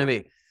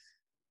autonomy.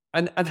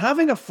 And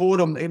having a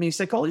forum, I mean,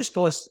 psychologists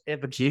call this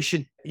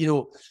education,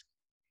 you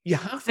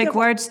have Big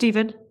word,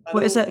 Stephen.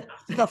 What is it?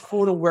 A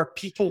forum where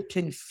people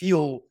can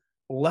feel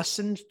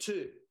listened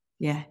to.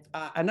 Yeah.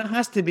 And that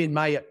has to be, in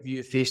my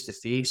view,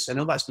 face-to-face. I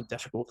know that's been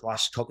difficult the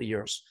last couple of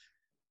years.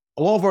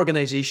 A lot of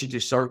organisations do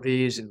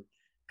surveys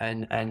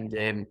and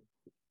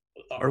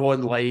are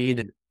online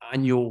and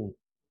annual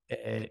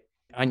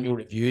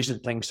reviews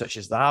and things such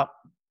as that.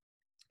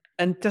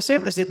 And to a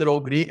certain extent, they're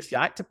all great if you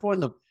act upon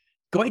them.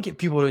 You've got to get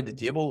people around the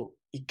table.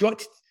 You got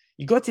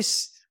to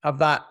have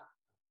that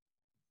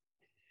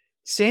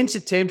sense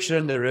of temperature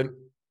in the room.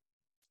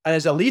 And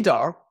as a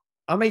leader,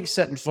 I might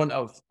sit in front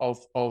of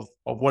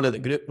one of the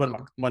group,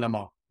 one of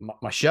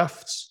my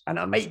shifts, and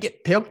I might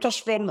get pelters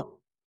from them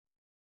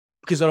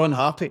because they're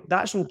unhappy.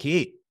 That's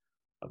okay.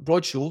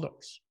 Broad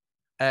shoulders,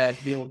 to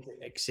be able to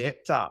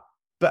accept that.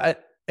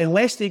 But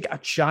unless they get a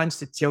chance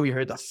to tell you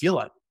how they're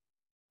feeling,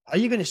 are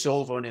you going to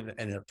solve any of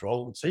their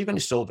problems? Are you going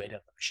to solve any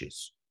of their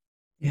issues?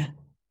 Yeah,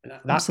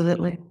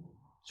 absolutely.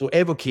 So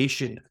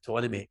evocation,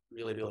 autonomy,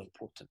 really, really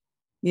important.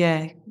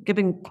 Yeah,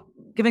 giving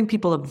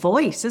people a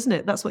voice, isn't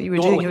it? That's what you were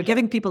doing. You were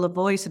giving people a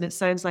voice, and it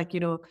sounds like,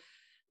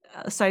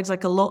 sounds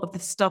like a lot of the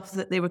stuff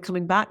that they were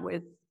coming back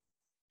with.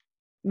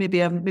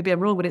 Maybe I'm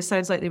wrong, but it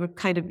sounds like they were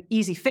kind of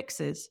easy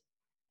fixes.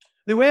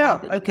 They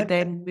were. They could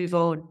then move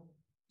on.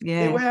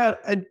 Yeah, they were,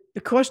 and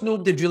because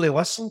nobody really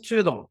listened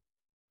to them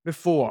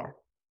before,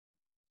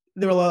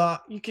 they were like,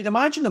 you can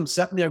imagine them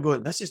sitting there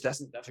going, "This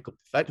isn't difficult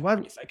to fix. Why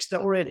haven't you fixed it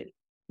already?"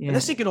 Yeah. And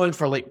this has gone on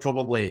for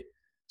probably.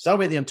 So I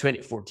went there in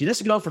 2014. This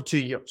has gone on for 2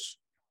 years.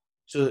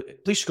 So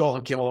Police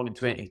Scotland came along in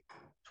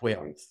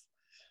 2012.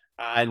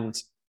 And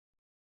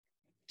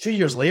 2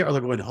 years later,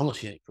 they're going, "I'm not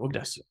seeing any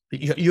progress.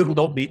 You will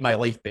not make my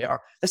life better.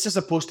 This is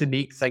supposed to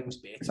make things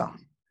better."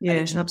 Yeah,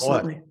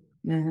 absolutely.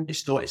 Mm-hmm.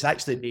 It's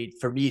actually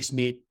it's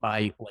made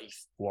my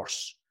life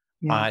worse.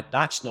 Yeah. And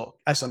that's not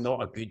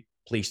a good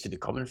place to be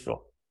coming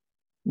from.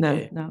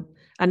 No.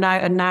 And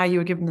now you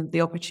were given them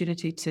the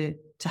opportunity to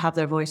have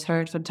their voice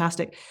heard.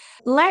 Fantastic.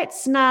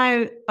 Let's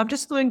now,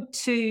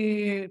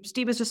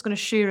 Stephen's just going to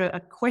share a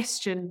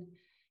question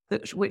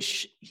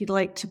which he'd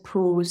like to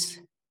pose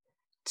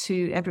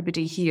to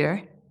everybody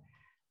here.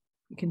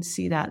 You can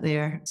see that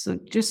there. So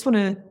just want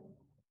to,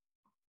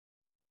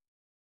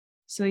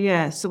 so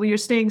what you're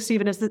saying,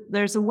 Stephen, is that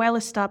there's a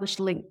well-established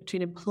link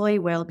between employee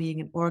well-being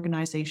and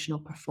organizational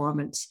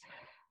performance.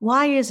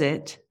 Why is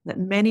it that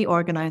many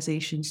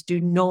organizations do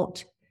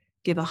not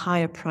give a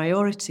higher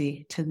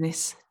priority to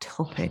this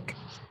topic?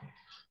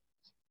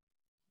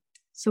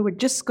 So we're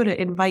just going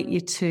to invite you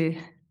to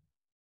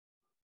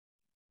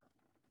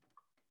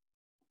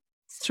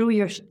throw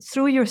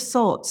your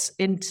thoughts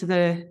into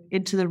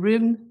the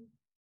room.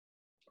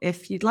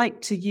 If you'd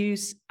like to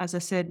use, as I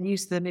said,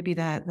 use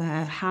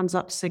the hands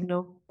up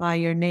signal by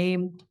your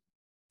name,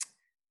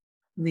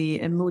 the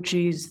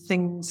emojis,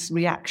 things,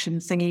 reaction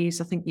thingies.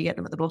 I think you get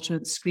them at the bottom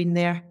of the screen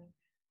there.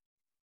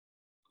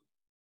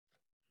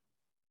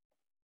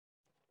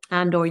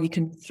 Or you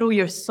can throw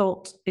your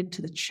thought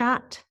into the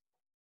chat.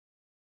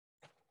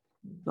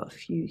 We've got a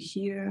few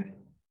here.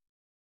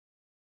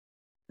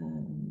 So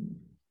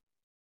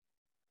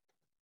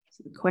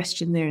the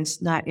question there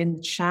is now in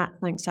the chat.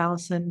 Thanks,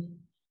 Alison.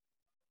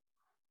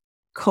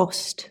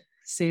 Cost,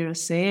 Sarah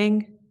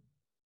saying.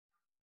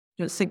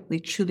 I don't think they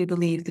truly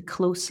believe the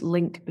close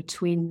link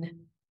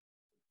between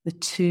the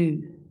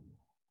two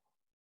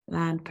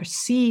and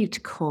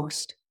perceived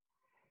cost.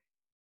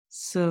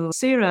 So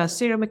Sarah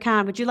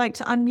McCann, would you like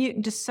to unmute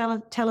and just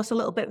tell us a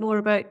little bit more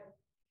about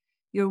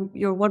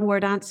your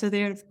one-word answer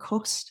there of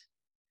cost?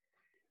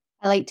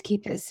 I like to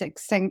keep it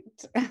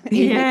succinct.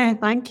 Yeah,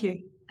 thank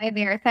you. Hi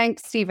there.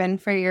 Thanks, Stephen,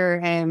 for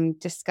your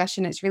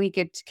discussion. It's really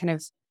good to kind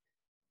of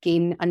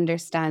gain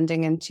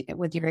understanding and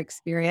with your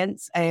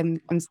experience.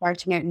 I'm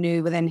starting out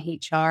new within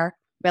HR,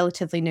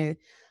 relatively new.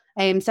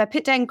 So I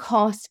put down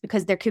cost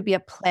because there could be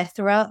a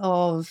plethora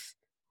of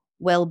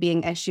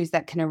well-being issues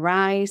that can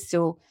arise.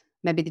 So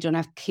maybe they don't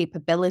have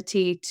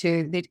capability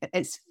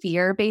it's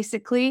fear,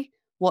 basically,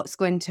 what's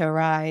going to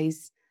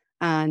arise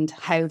and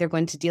how they're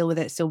going to deal with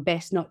it. So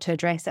best not to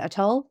address it at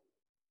all.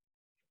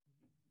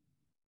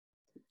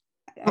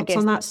 Thoughts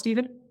on that,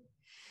 Stephen?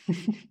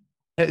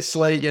 It's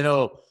like, you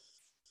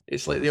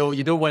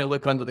don't want to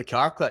look under the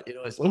carpet,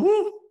 it's like,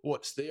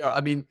 what's there?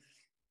 I mean,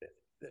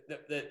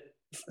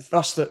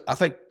 first, I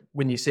think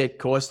when you said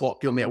cost, a lot of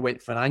people may have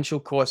went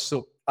financial costs.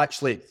 So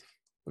actually,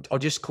 I'll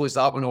just close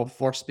that one off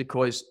first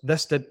because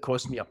this did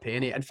cost me a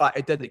penny. In fact,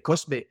 it did. It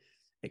cost me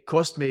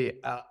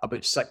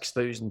about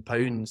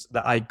 £6,000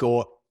 that I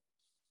got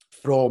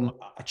from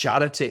a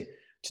charity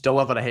to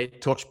deliver a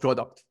Headtorch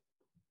product.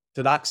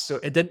 So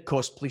it didn't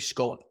cost Police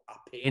Scotland a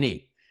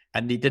penny,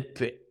 and they did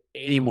put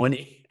any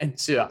money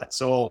into it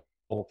at all.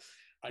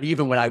 And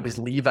even when I was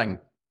leaving,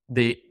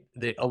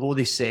 although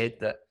they said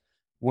that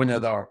one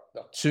of their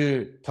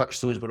two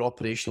touchstones were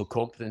operational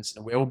competence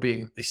and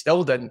wellbeing, they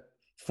still didn't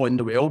fund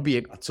the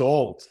wellbeing at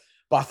all.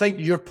 But I think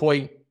your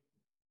point,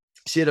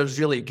 Sarah, is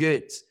really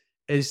good,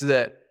 is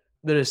that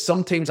there is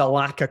sometimes a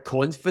lack of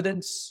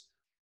confidence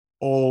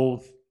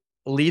of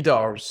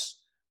leaders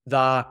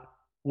that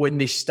when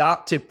they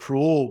start to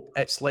probe,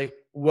 it's like,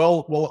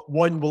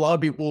 will I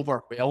be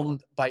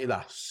overwhelmed by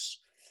this?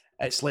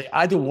 It's like,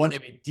 I don't want to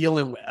be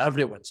dealing with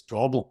everyone's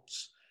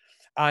problems.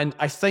 And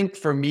I think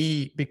for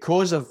me,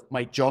 because of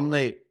my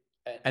journey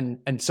and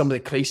some of the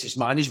crisis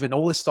management,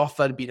 all the stuff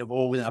that I'd been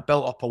involved in, I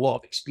built up a lot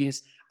of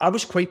experience. I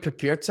was quite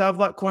prepared to have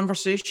that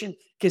conversation,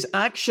 because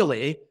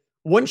actually,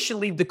 once you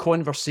leave the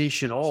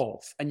conversation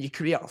off and you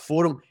create a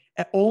forum,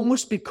 it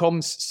almost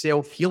becomes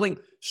self-healing.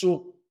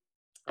 So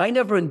I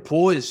never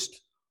imposed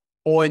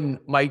on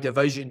my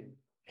division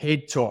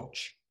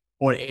Headtorch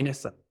or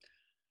anything.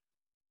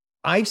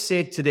 I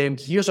said to them,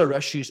 here's our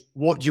issues.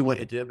 What do you want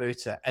to do about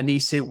it? And they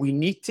said, we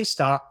need to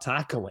start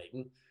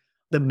tackling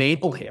the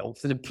mental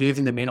health and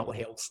improving the mental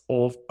health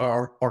of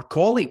our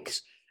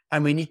colleagues.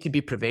 And we need to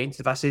be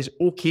preventive. I says,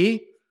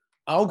 okay,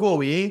 I'll go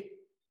away.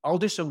 I'll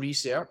do some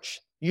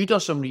research. You do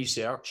some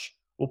research.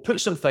 We'll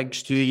put some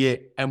things to you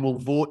and we'll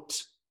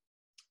vote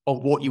on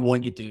what you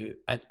want to do.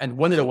 And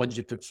one of the ones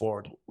you put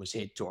forward was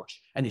Headtorch.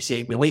 And they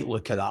said, we like to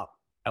look at that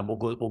and we'll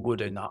go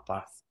down that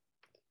path.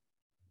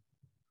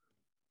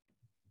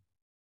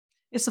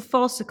 It's a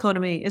false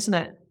economy, isn't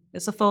it?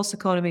 It's a false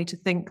economy to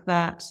think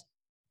that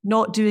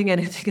not doing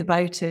anything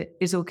about it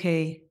is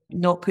okay.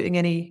 Not putting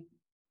any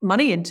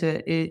money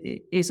into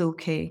it is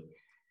okay.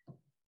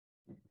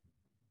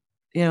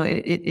 You know,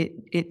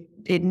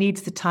 it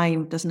needs the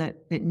time, doesn't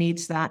it? It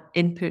needs that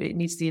input. It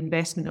needs the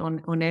investment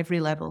on every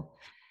level.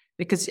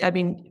 Because, I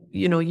mean,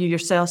 you know, you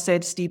yourself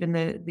said, Stephen,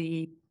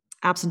 the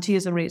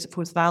absenteeism rates at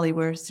Forth Valley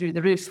were through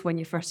the roof when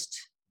you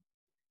first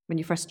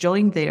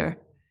joined there.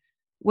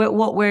 Where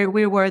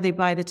were they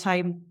by the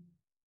time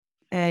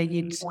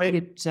you'd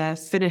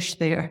finished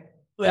there?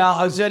 Well,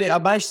 I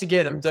managed to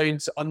get them down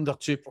to under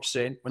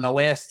 2%. When I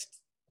left,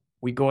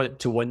 we got it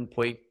to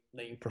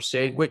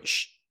 1.9%,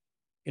 which,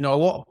 you know, a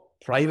lot of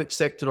private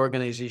sector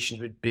organisations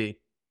would be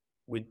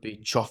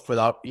chuffed with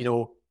that. You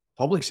know,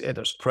 public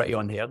sector's pretty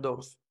unheard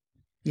of.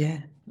 Yeah,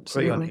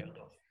 pretty absolutely. unheard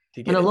of.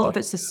 And a lot of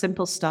it's the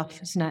simple stuff,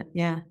 isn't it?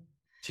 Yeah.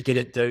 To get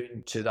it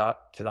down to that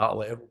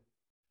level.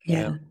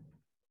 Yeah.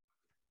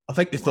 I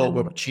think they thought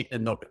we were cheating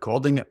and not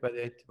recording it by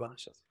the end, to be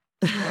honest.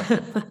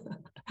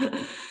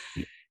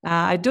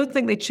 I don't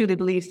think they truly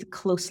believe the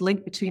close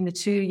link between the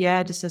two.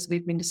 Yeah, just as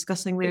we've been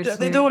discussing.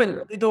 They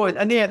don't.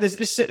 And yeah,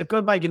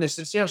 God, my goodness,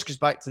 the research goes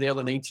back to the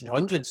early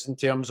 1900s in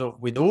terms of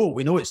we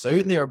know it's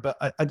out there, but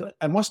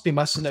I must be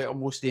missing out on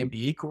most of the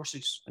MBA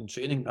courses and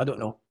training. I don't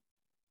know.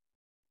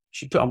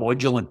 Should put a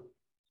module in.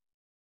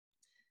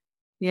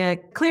 Yeah,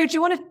 Claire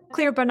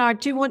Bernard,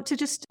 do you want to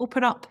just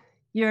open up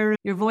your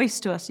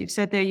voice to us? You've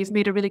said there, you've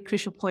made a really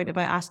crucial point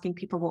about asking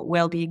people what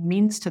well-being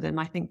means to them.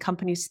 I think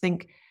companies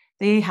think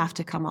they have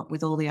to come up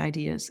with all the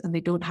ideas and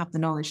they don't have the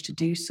knowledge to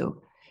do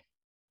so.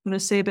 Want to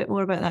say a bit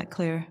more about that,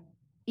 Claire?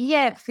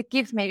 Yeah,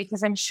 forgive me,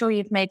 because I'm sure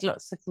you've made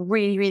lots of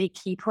really, really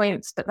key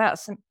points, but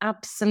that's an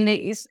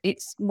absolute,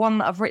 it's one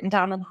that I've written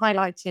down and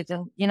highlighted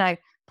and, you know,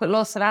 put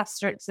lots of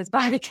asterisks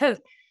by, because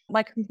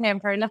my company, I'm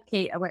very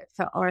lucky. I work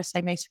for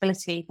RSA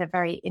Motability. They're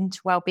very into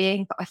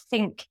well-being, but I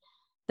think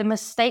the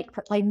mistake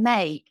that they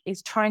make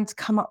is trying to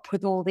come up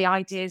with all the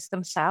ideas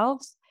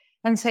themselves.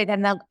 And so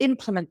then they'll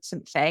implement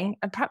something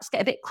and perhaps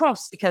get a bit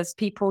cross because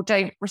people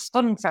don't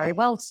respond very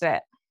well to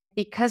it,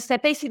 because they're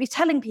basically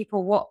telling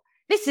people what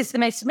this is the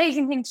most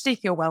amazing thing to do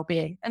for your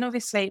well-being. And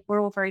obviously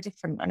we're all very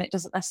different and it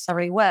doesn't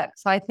necessarily work.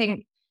 So I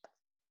think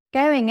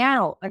going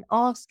out and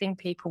asking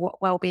people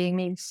what well-being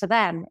means to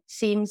them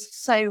seems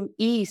so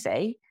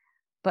easy,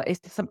 but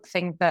it's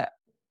something that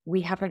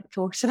we haven't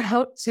thought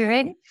about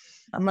doing.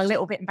 I'm a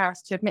little bit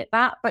embarrassed to admit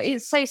that, but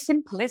it's so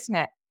simple, isn't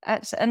it?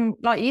 And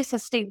like you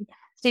said,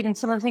 Stephen,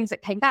 some of the things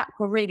that came back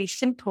were really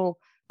simple,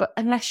 but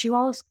unless you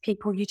ask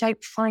people, you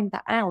don't find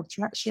that out.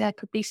 And actually, there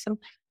could be some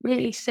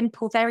really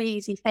simple, very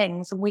easy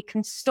things, and we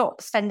can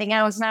stop spending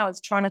hours and hours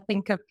trying to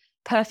think of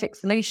perfect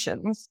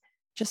solutions.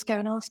 Just go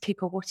and ask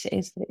people what it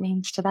is that it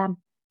means to them.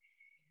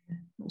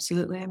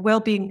 Absolutely. And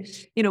well-being,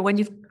 you know, when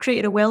you've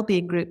created a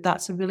well-being group,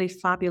 that's a really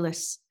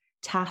fabulous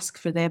task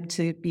for them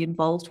to be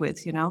involved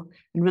with, you know,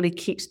 and really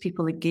keeps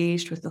people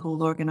engaged with the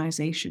whole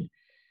organisation.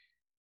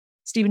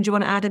 Stephen, do you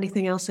want to add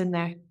anything else in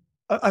there?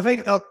 I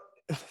think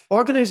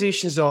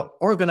organisations, a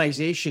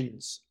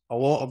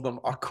lot of them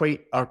are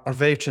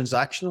very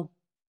transactional.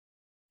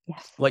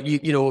 Yes. Like we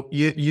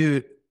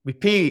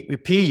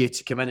pay you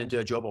to come in and do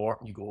a job of work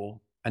and you go home,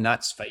 and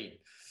that's fine.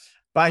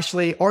 But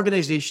actually,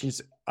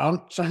 organisations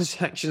aren't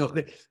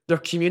transactional; they're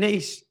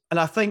communities. And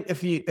I think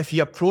if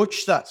you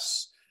approach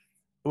this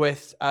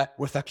with a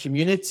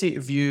community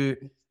view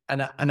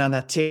and an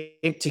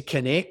attempt to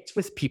connect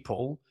with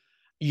people,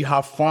 you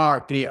have far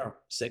greater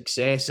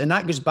success. And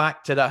that goes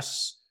back to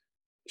this.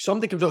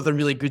 Somebody comes up with a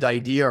really good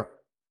idea,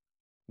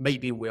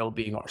 might be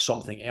well-being or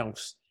something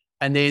else,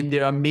 and then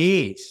they're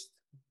amazed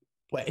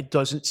when it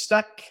doesn't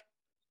stick.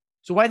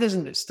 So why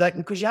doesn't it stick?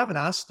 Because you haven't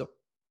asked them.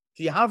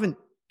 You haven't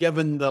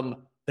given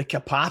them the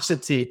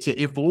capacity to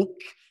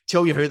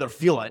tell you how they're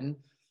feeling,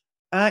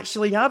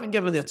 Actually, you haven't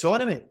given the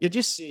autonomy. You're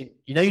just saying,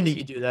 you now need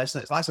to do this.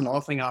 And that's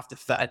another thing I have to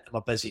fit into my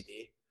busy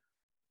day.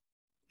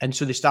 And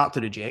so they start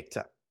to reject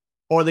it.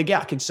 Or they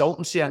get a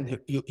consultancy and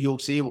you'll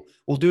say,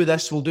 we'll do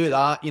this, we'll do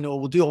that,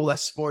 we'll do all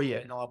this for you.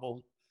 And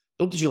well,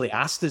 don't usually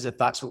ask us if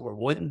that's what we're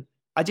wanting.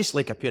 I just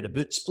like a pair of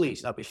boots,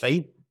 please. That'd be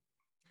fine.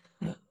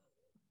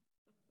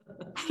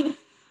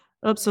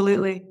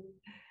 Absolutely.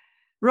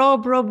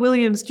 Rob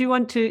Williams, do you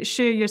want to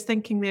share your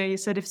thinking there? You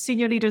said if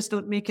senior leaders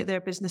don't make it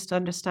their business to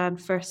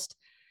understand first,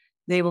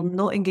 they will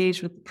not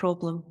engage with the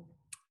problem,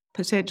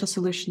 potential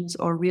solutions,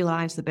 or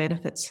realise the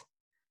benefits.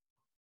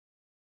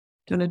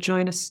 Do you want to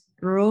join us,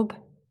 Rob?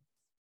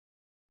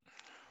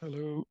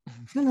 Hello.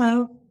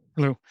 Hello.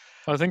 Hello.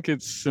 I think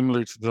it's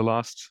similar to the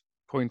last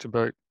point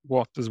about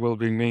what does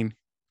well-being mean.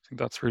 I think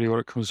that's really what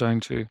it comes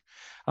down to.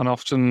 And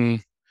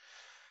often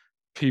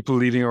people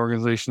leading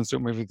organizations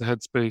don't maybe have the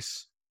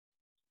headspace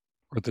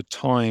or the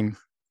time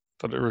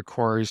that it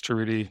requires to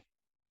really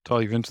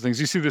dive into things.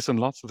 You see this in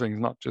lots of things,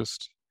 not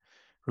just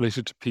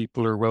related to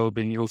people or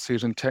well-being. You'll see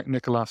it in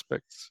technical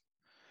aspects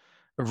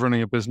of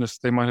running a business.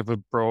 They might have a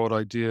broad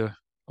idea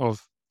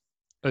of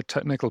a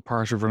technical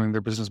part of running their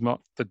business, not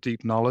the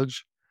deep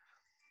knowledge.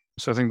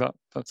 So I think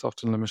that's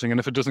often limiting. And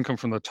if it doesn't come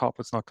from the top,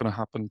 it's not going to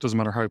happen. It doesn't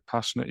matter how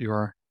passionate you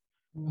are.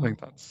 I think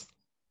that's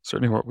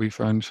certainly what we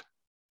found.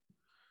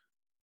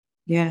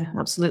 Yeah,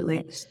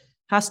 absolutely.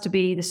 Has to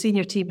be, the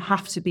senior team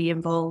have to be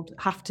involved,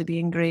 have to be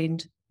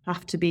ingrained,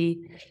 have to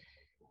be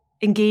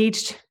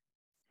engaged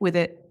with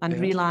it and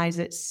realise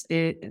it's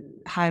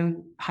how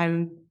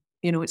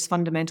it's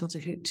fundamental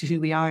to who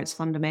we are. It's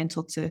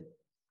fundamental to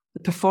the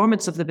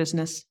performance of the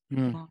business.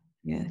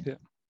 Yeah.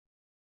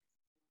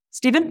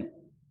 Stephen?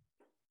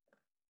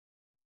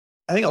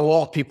 I think a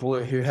lot of people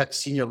who hit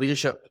senior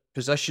leadership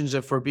positions,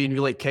 if we're being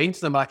really kind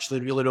to them, are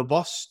actually really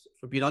robust.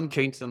 If we're being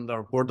unkind to them,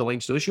 they're borderline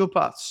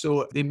sociopaths.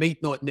 So they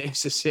might not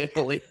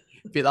necessarily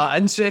be that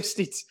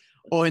interested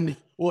on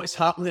what's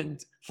happening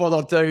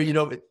further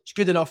down. It's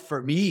good enough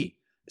for me.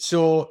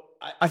 So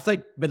I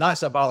think, but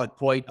that's a valid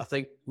point. I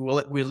think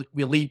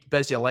we lead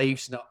busy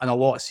lives, and a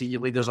lot of senior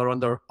leaders are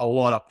under a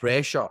lot of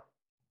pressure.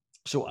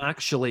 So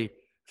actually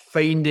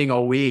finding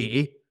a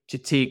way to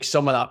take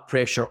some of that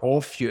pressure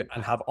off you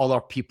and have other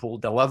people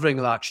delivering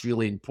that's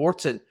really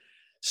important.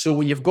 So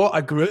when you've got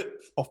a group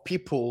of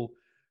people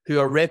who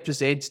are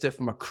representative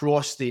from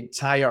across the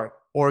entire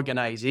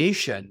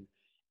organization,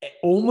 it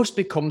almost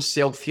becomes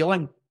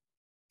self-healing.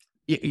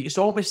 It's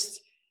almost,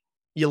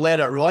 you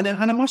let it run. And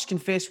I must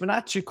confess, when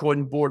I took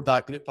on board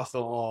that group, I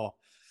thought,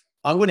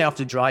 I'm going to have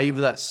to drive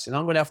this, and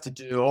I'm going to have to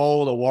do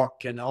all the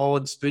work and all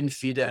and spoon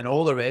feed it and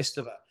all the rest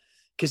of it.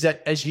 Because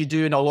as you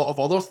do in a lot of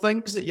other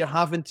things that you're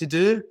having to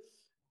do,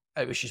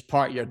 which is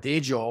part of your day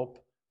job.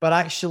 But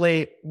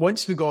actually,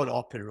 once we got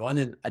up and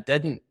running,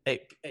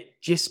 it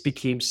just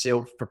became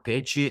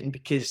self-perpetuating,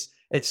 because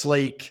it's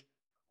like,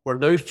 we're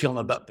now feeling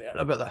a bit better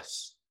about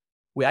this.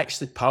 We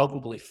actually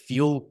palpably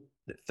feel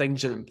that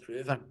things are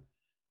improving.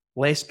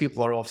 Less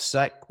people are off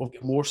sick. We've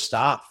got more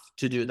staff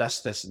to do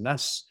this, this, and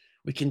this.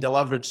 We can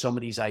deliver on some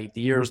of these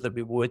ideas that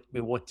we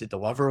want to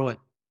deliver on.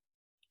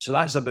 So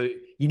that's about,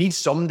 you need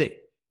somebody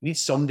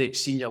at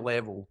senior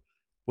level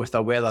with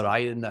a weather eye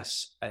in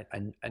this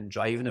and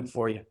driving it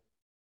for you.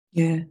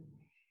 Yeah.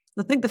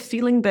 I think the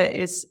feeling bit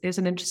is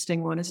an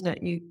interesting one, isn't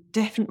it? You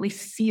definitely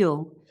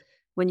feel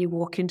when you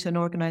walk into an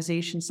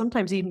organization,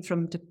 sometimes even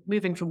from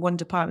moving from one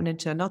department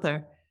into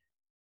another,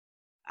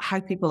 how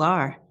people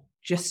are.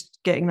 Just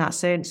getting that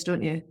sense,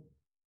 don't you?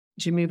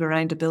 As you move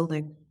around a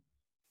building.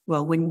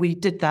 Well, when we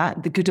did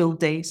that, the good old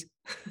days.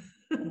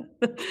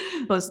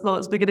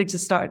 It's beginning to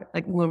start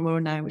like more and more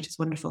now, which is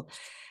wonderful.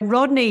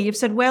 Rodney, you've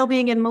said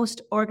well-being in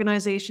most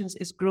organizations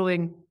is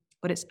growing,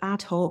 but it's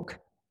ad hoc.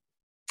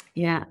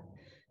 Yeah,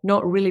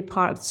 not really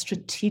part of the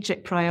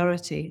strategic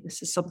priority.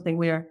 This is something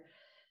we're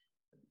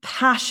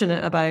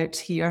passionate about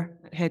here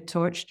at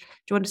Headtorch. Do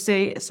you want to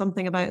say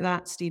something about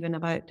that, Stephen,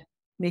 about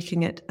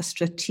making it a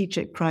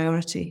strategic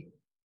priority?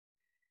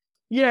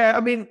 Yeah,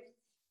 I mean,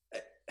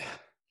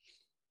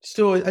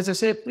 so as I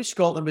said, Police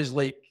Scotland was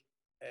like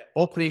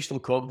operational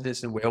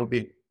competence and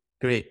well-being.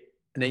 Great.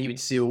 And then you would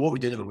say, well, what are we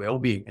doing about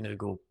well-being? And it would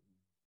go,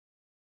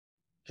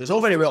 so it's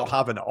all very well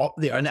having it up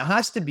there. And it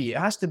has to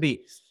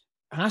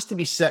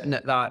be sitting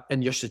at that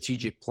in your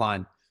strategic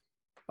plan.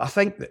 I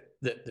think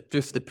that the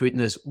proof of the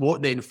pudding is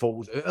what then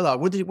falls out of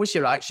that. What's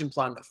your action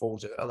plan that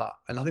falls out of that?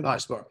 And I think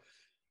that's where,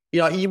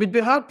 you would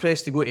be hard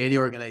pressed to go to any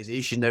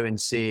organization now and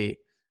say,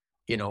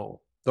 they're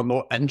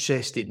not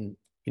interested in,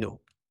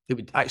 they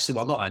would actually,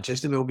 well, not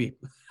interested, they'll be,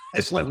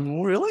 it's like,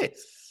 oh, really?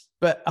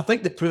 But I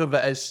think the proof of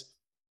it is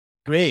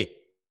great.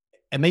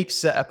 It might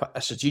sit at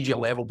a strategic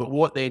level, but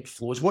what then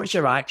flows? What's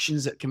your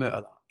actions that come out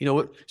of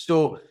that?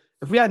 So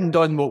if we hadn't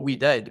done what we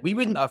did, we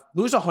wouldn't have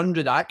those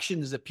 100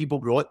 actions that people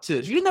brought to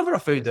us. You'd never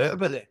have found out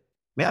about them.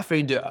 Might have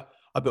found out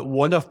about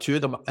one or two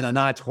of them in an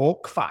ad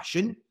hoc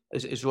fashion,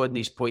 as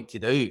Rodney's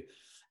pointed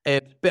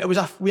out.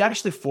 But we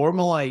actually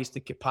formalised the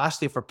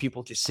capacity for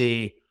people to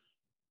say,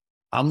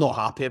 I'm not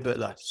happy about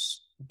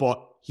this,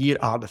 but here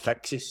are the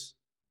fixes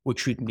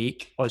which would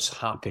make us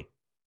happy.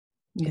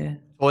 Yeah.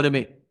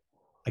 Autonomy,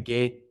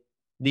 again,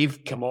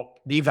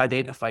 they've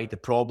identified the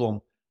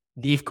problem,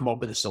 they've come up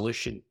with a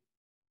solution,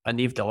 and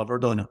they've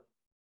delivered on it.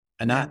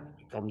 And that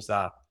becomes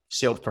that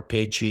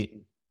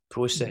self-perpetuating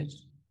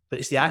process. But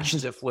it's the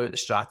actions that flow out the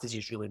strategy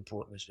is really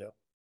important as well.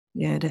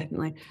 Yeah,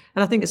 definitely.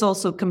 And I think it's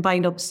also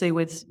combined, obviously,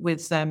 with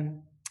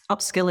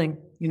upskilling,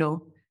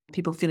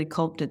 people feeling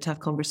competent to have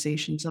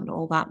conversations and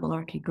all that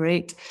malarkey.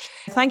 Great.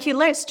 Thank you.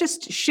 Let's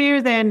just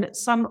share then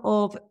some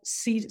of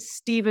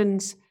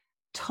Stephen's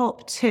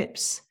top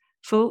tips,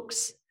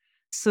 folks.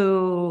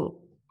 So,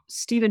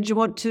 Stephen, do you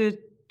want to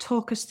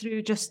talk us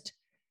through just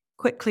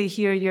quickly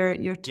here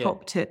your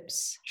top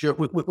tips? Sure.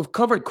 We've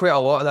covered quite a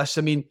lot of this.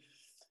 I mean,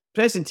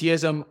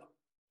 presenteeism,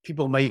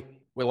 people might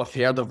well have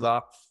heard of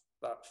that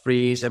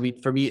phrase. I mean,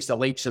 for me, it's the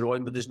lights are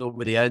on, but there's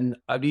nobody in.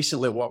 I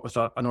recently worked with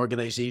an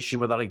organisation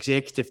where our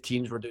executive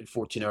teams were doing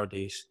 14-hour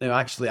days. Now,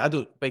 actually, by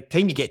the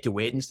time you get to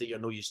Wednesday, you're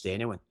no use to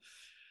anyone.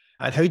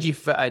 And how do you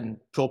fit in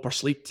proper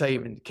sleep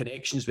time and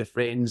connections with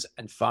friends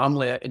and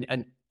family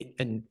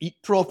and eat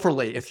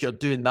properly if you're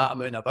doing that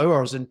amount of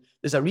hours? And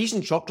there's a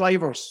reason truck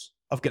drivers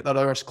have got their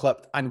hours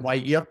clipped and why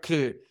air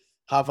crew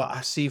have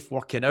a safe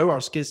working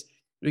hours, because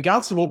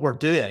regardless of what we're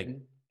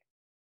doing,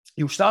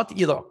 you'll start to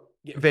either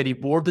get very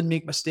bored and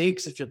make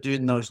mistakes if you're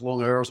doing those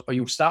long hours, or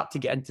you'll start to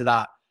get into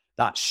that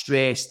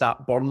stress,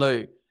 that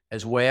burnout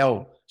as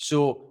well.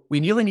 So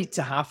we really need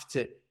to have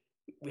to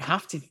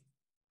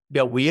be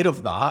aware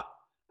of that.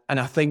 And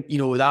I think,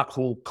 that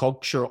whole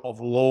culture of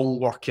long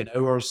working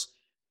hours,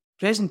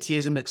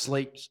 presenteeism, it's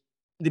like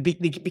they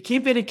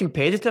became very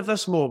competitive,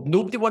 this mob.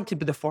 Nobody wanted to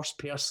be the first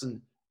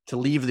person to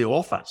leave the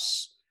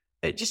office.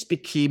 It just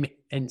became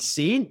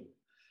insane.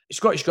 The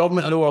Scottish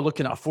Government, I know, are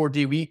looking at a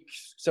 4-day week.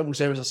 Civil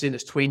service are saying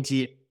it's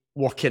 20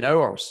 working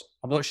hours.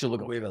 I'm not sure they'll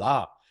get away with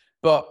that.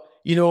 But,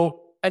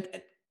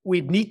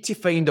 we need to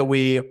find a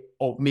way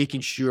of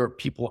making sure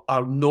people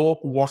are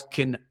not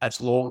working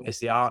as long as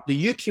they are.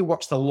 The UK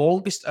works the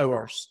longest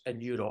hours in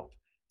Europe,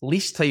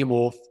 least time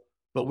off,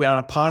 but we are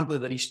apparently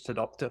the least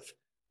productive.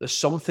 There's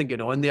something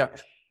going on there.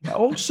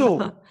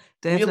 Also,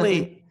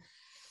 really,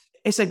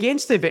 it's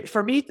against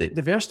for me, the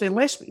diversity.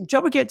 Unless, do you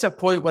ever get to a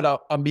point where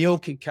a male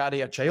can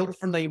carry a child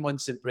for 9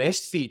 months and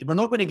breastfeed? We're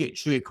not going to get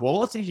true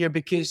equality here,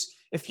 because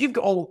if you've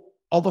got all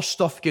other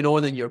stuff going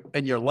on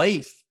in your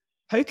life,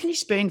 how can you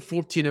spend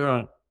 14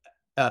 hours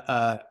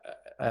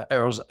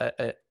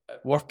at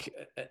work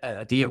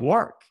a day at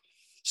work?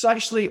 So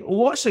actually,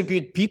 lots of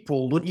good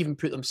people don't even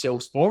put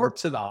themselves forward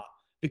to that,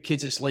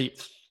 because it's like,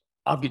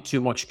 I've got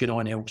too much going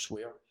on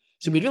elsewhere.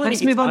 So we really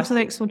let's move on to the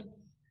next one.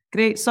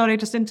 Great. Sorry,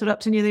 just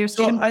interrupting you there,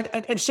 Stephen. So,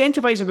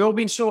 incentivising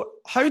wellbeing. So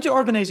how do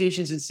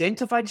organisations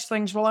incentivise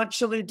things? Well,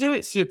 actually, they do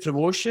it through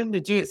promotion.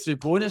 They do it through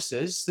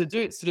bonuses. They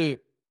do it through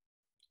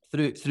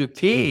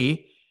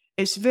pay.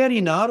 It's very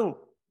narrow.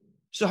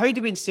 So how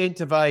do we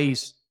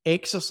incentivise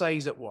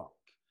exercise at work?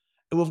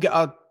 And we've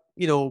got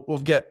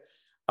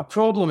a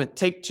problem in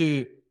type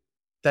 2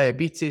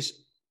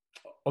 diabetes.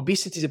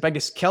 Obesity is the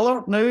biggest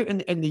killer now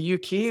in the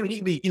UK. We need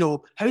to be,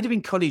 how do we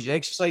encourage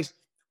exercise?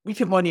 We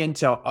put money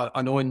into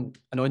an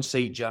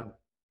on-site gym,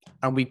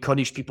 and we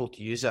encourage people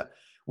to use it.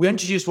 We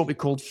introduced what we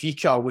called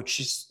fika,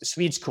 which is, the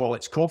Swedes call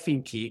it's coffee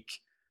and cake.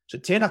 So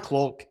at 10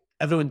 o'clock,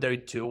 everyone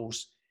down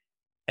tools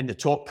in the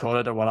top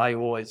corridor where I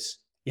was.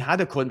 You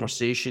had a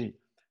conversation,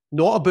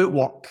 not about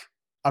work,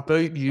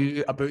 about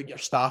you, about your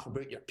staff,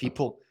 about your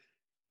people.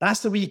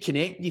 That's the way you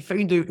connect. You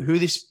found out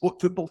what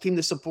football team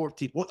they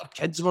supported, what their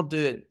kids were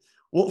doing,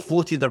 what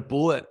floated their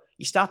boat.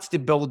 You started to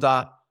build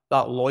that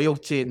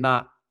loyalty and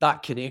that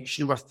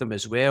connection with them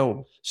as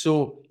well.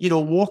 So,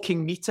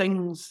 walking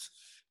meetings,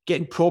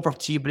 getting proper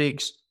tea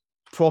breaks,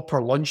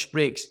 proper lunch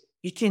breaks,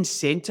 you can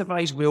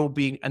incentivise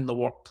wellbeing in the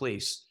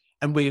workplace.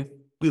 And we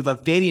have a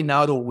very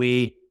narrow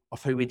way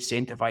of how we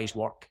incentivise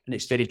work, and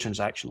it's very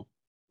transactional.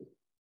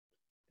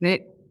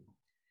 Great.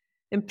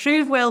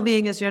 Improve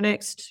wellbeing is your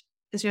next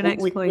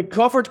point. We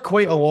covered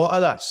quite a lot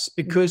of this,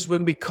 because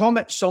when we come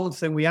at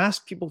something, we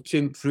ask people to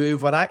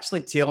improve, we're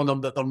actually telling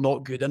them that they're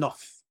not good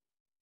enough.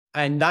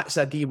 And that's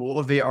a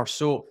demotivator.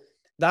 So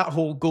that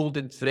whole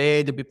golden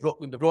thread, we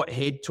brought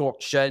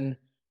Headtorch in,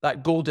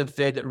 that golden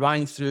thread that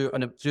ran through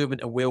an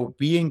improvement and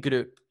wellbeing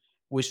group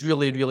was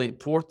really, really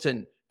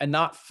important. And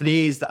that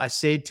phrase that I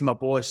said to my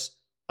boss,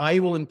 I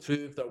will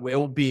improve their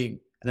wellbeing.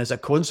 And as a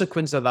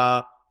consequence of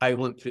that, I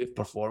will improve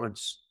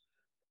performance.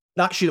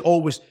 That should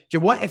always,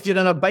 if you're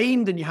in a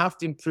bind and you have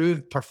to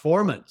improve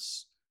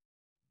performance,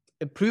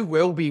 improve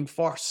wellbeing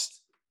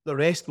first. The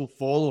rest will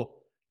follow.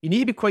 You need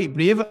to be quite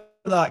brave at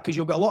that, because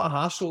you'll get a lot of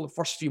hassle the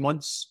first few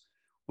months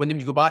when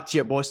you go back to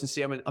your boss and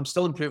say, I'm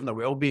still improving their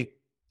wellbeing.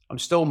 I'm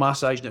still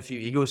massaging a few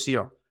egos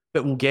here,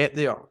 but we'll get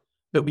there.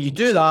 But when you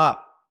do that,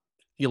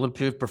 you'll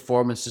improve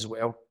performance as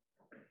well.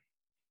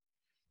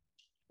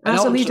 And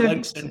that also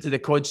links into the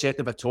concept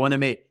of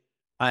autonomy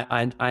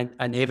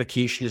and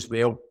evocation as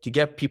well, to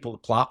give people the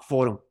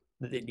platform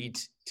that they need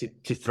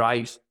to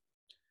thrive.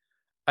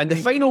 And the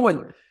final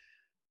one,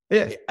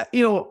 you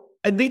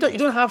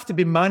don't have to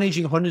be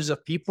managing hundreds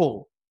of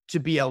people to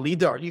be a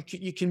leader.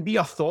 You can be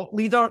a thought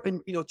leader,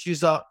 and to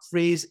use that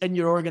phrase, in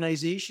your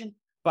organization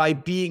by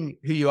being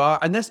who you are.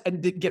 And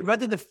get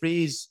rid of the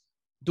phrase,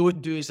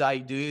 don't do as I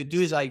do,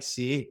 do as I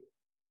say.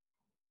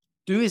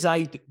 Do as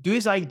I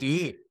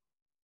do.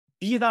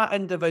 Be that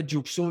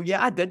individual. So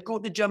yeah, I did go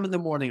to the gym in the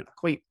morning. I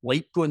quite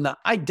like going that.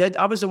 I did.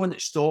 I was the one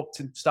that stopped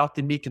and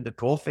started making the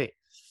coffee.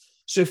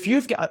 So if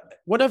you've got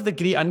one of the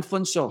great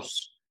influencers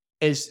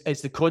is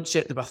the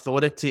concept of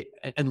authority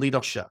and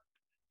leadership.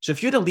 So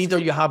if you're a leader,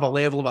 you have a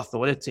level of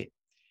authority,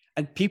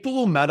 and people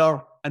will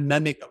mirror and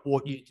mimic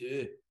what you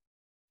do.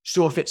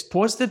 So if it's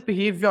positive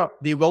behavior,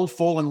 they will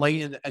fall in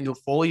line and they'll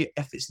follow you.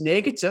 If it's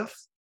negative,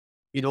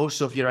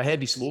 so if you're a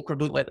heavy smoker,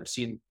 don't let them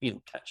see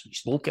you catch you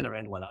smoking or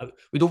anything like that.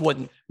 We don't want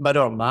to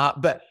mirror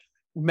that. But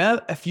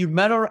if you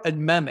mirror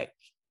and mimic,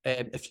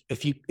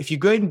 if you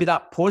go out and be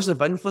that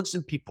positive influence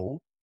in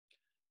people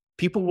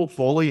will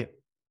follow you.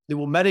 They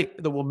will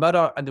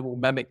mirror and they will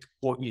mimic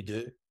what you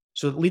do.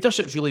 So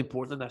leadership is really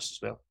important in this as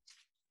well.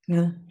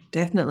 Yeah,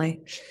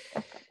 definitely.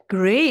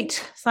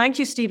 Great. Thank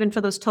you, Stephen, for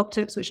those top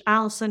tips, which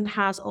Alison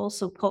has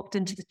also popped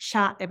into the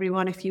chat,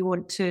 everyone, if you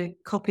want to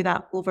copy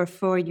that over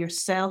for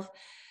yourself.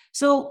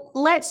 So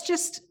let's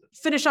just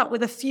finish up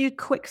with a few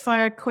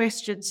quick-fire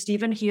questions,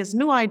 Stephen. He has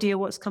no idea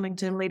what's coming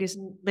to him, ladies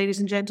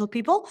and gentle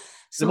people.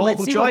 So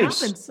let's see what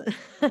happens.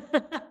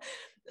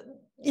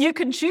 You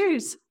can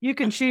choose.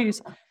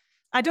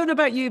 I don't know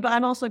about you, but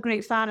I'm also a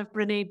great fan of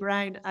Brené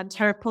Brown and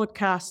her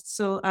podcast.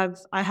 So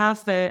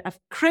I've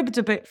cribbed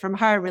a bit from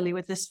her really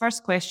with this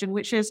first question,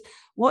 which is,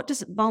 what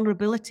does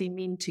vulnerability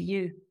mean to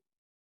you?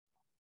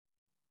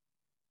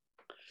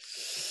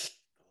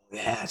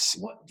 Yes.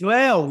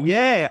 Well,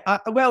 yeah.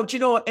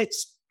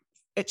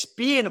 It's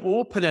being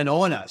open and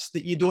honest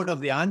that you don't have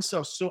the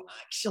answer. So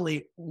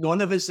actually,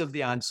 none of us have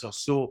the answer.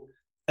 So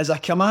as a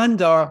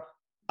commander,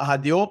 I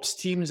had the ops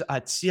teams, I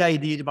had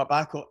CID in my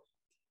backup.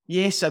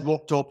 Yes, I'd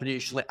worked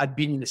operationally, I'd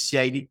been in the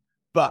CID,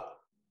 but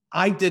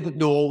I didn't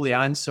know all the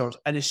answers.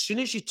 And as soon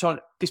as you turn,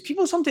 because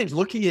people sometimes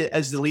look at you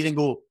as the leader and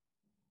go,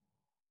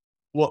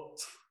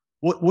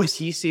 what's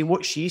he saying?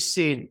 What's she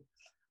saying?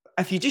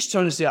 If you just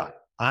turn and say, I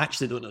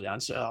actually don't know the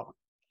answer to that one.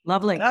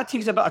 Lovely. That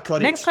takes a bit of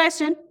courage. Next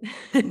question.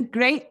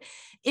 Great.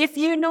 If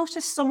you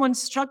notice someone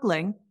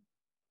struggling,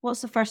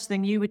 what's the first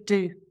thing you would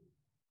do?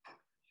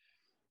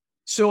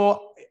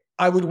 So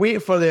I would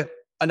wait for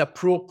an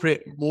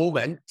appropriate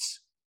moment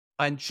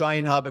and try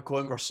and have a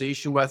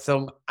conversation with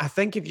them. I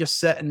think if you're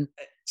sitting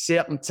at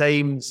certain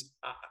times,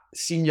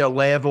 senior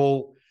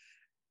level,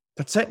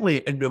 particularly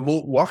in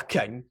remote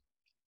working,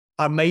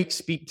 I might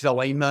speak to the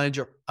line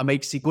manager. I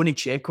might say, going to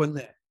check on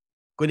them,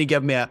 going to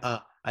give me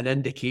an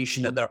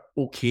indication that they're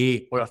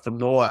okay, or if they're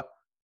not,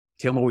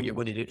 tell me what you're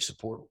going to do to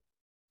support them.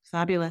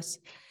 Fabulous.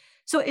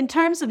 So in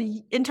terms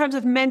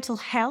of mental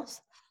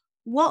health,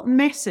 what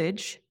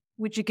message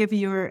would you give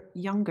your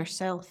younger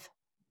self?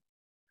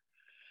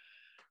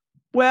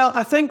 Well,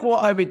 I think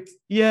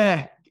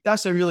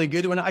that's a really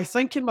good one. I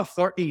think in my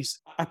 30s,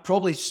 I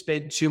probably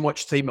spent too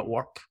much time at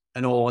work,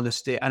 in all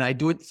honesty. And I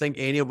don't think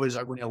any of us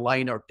are going to lie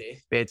in our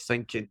deathbed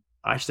thinking,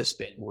 I should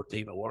spend more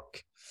time at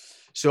work.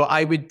 So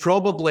I would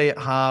probably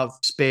have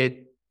spent,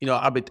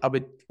 I would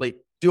like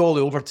do all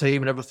the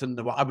overtime and everything.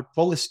 I would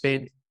probably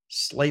spend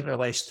slightly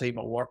less time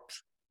at work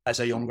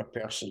as a younger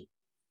person.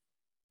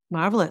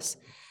 Marvelous.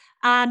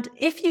 And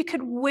if you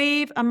could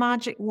wave a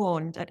magic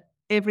wand at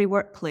every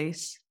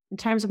workplace in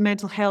terms of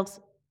mental health,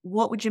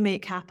 what would you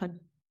make happen?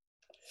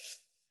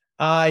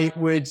 I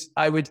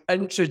would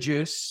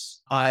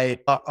introduce a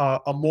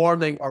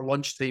morning or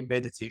lunchtime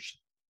meditation.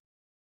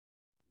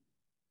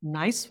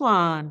 Nice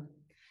one.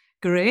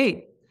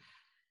 Great.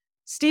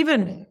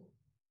 Stephen,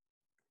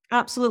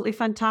 absolutely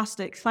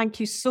fantastic. Thank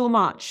you so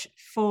much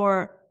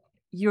for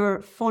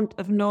your font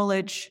of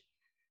knowledge,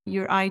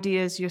 your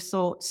ideas, your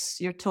thoughts,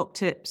 your top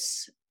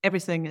tips,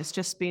 everything. It's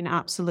just been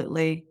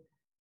absolutely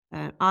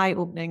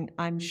eye-opening.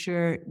 I'm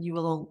sure you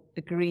will all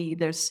agree.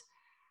 There's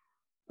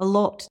a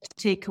lot to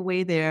take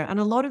away there. And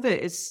a lot of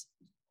it is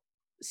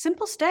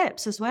simple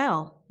steps as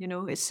well.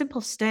 It's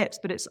simple steps,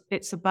 but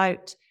it's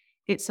about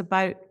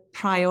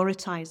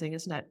prioritizing,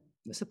 isn't it?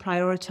 It's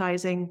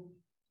prioritizing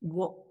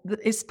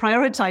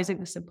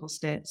the simple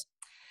steps.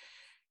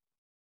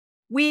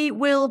 We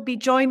will be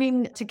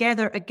joining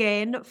together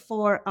again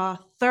for a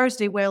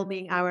Thursday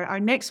Wellbeing Hour. Our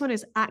next one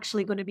is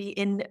actually going to be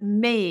in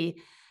May.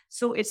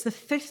 So it's the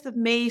 5th of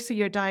May, so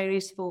your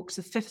diaries, folks,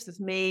 the 5th of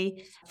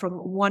May from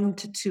 1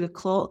 to 2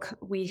 o'clock.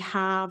 We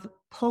have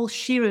Paul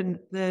Sheeran,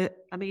 the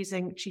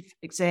amazing chief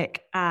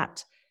exec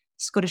at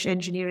Scottish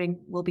Engineering,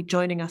 will be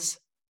joining us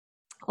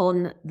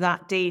on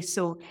that day.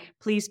 So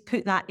please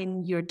put that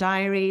in your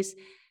diaries.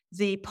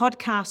 The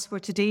podcast for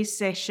today's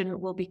session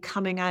will be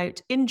coming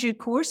out in due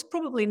course,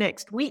 probably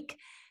next week.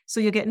 So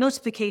you'll get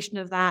notification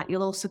of that.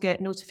 You'll also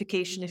get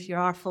notification if you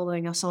are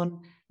following us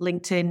on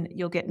LinkedIn.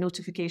 You'll get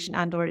notification,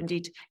 or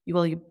indeed you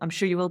will. I'm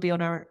sure you will be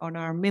on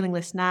our mailing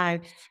list now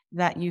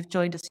that you've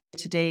joined us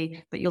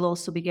today. But you'll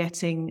also be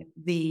getting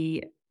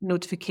the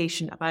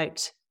notification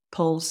about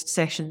Paul's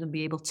sessions and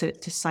be able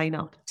to sign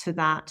up to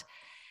that.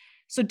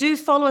 So do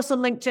follow us on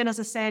LinkedIn, as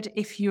I said,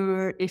 if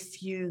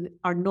you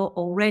are not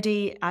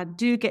already, and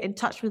do get in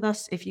touch with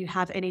us if you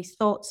have any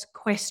thoughts,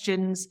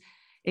 questions,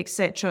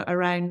 etc.,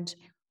 around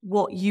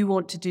what you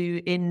want to do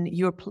in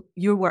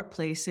your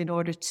workplace in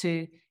order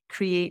to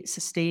create,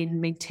 sustain,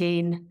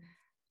 maintain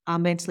a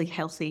mentally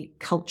healthy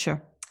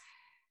culture.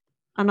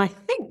 And I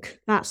think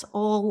that's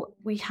all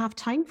we have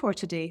time for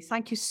today.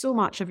 Thank you so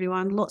much,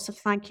 everyone. Lots of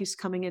thank yous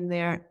coming in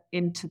there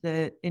into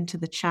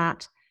the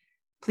chat.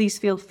 Please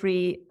feel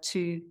free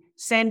to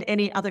send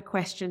any other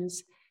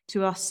questions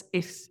to us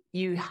if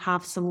you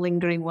have some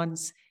lingering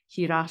ones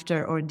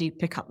hereafter, or indeed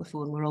pick up the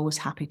phone. We're always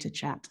happy to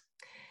chat.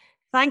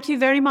 Thank you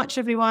very much,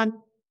 everyone.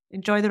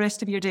 Enjoy the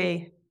rest of your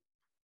day.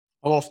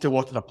 I'll off to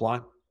water the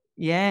plant.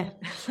 Yeah.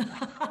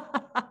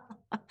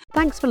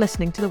 Thanks for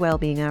listening to the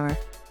Wellbeing Hour.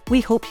 We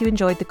hope you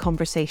enjoyed the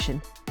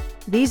conversation.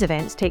 These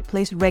events take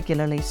place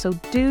regularly, so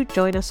do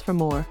join us for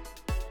more.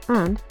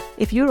 And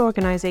if your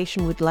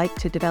organisation would like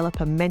to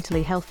develop a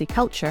mentally healthy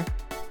culture,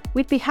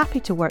 we'd be happy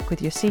to work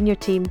with your senior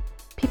team,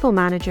 people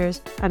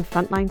managers and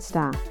frontline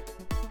staff.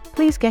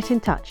 Please get in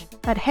touch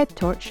at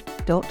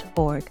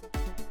headtorch.org.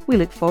 We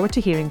look forward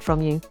to hearing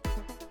from you.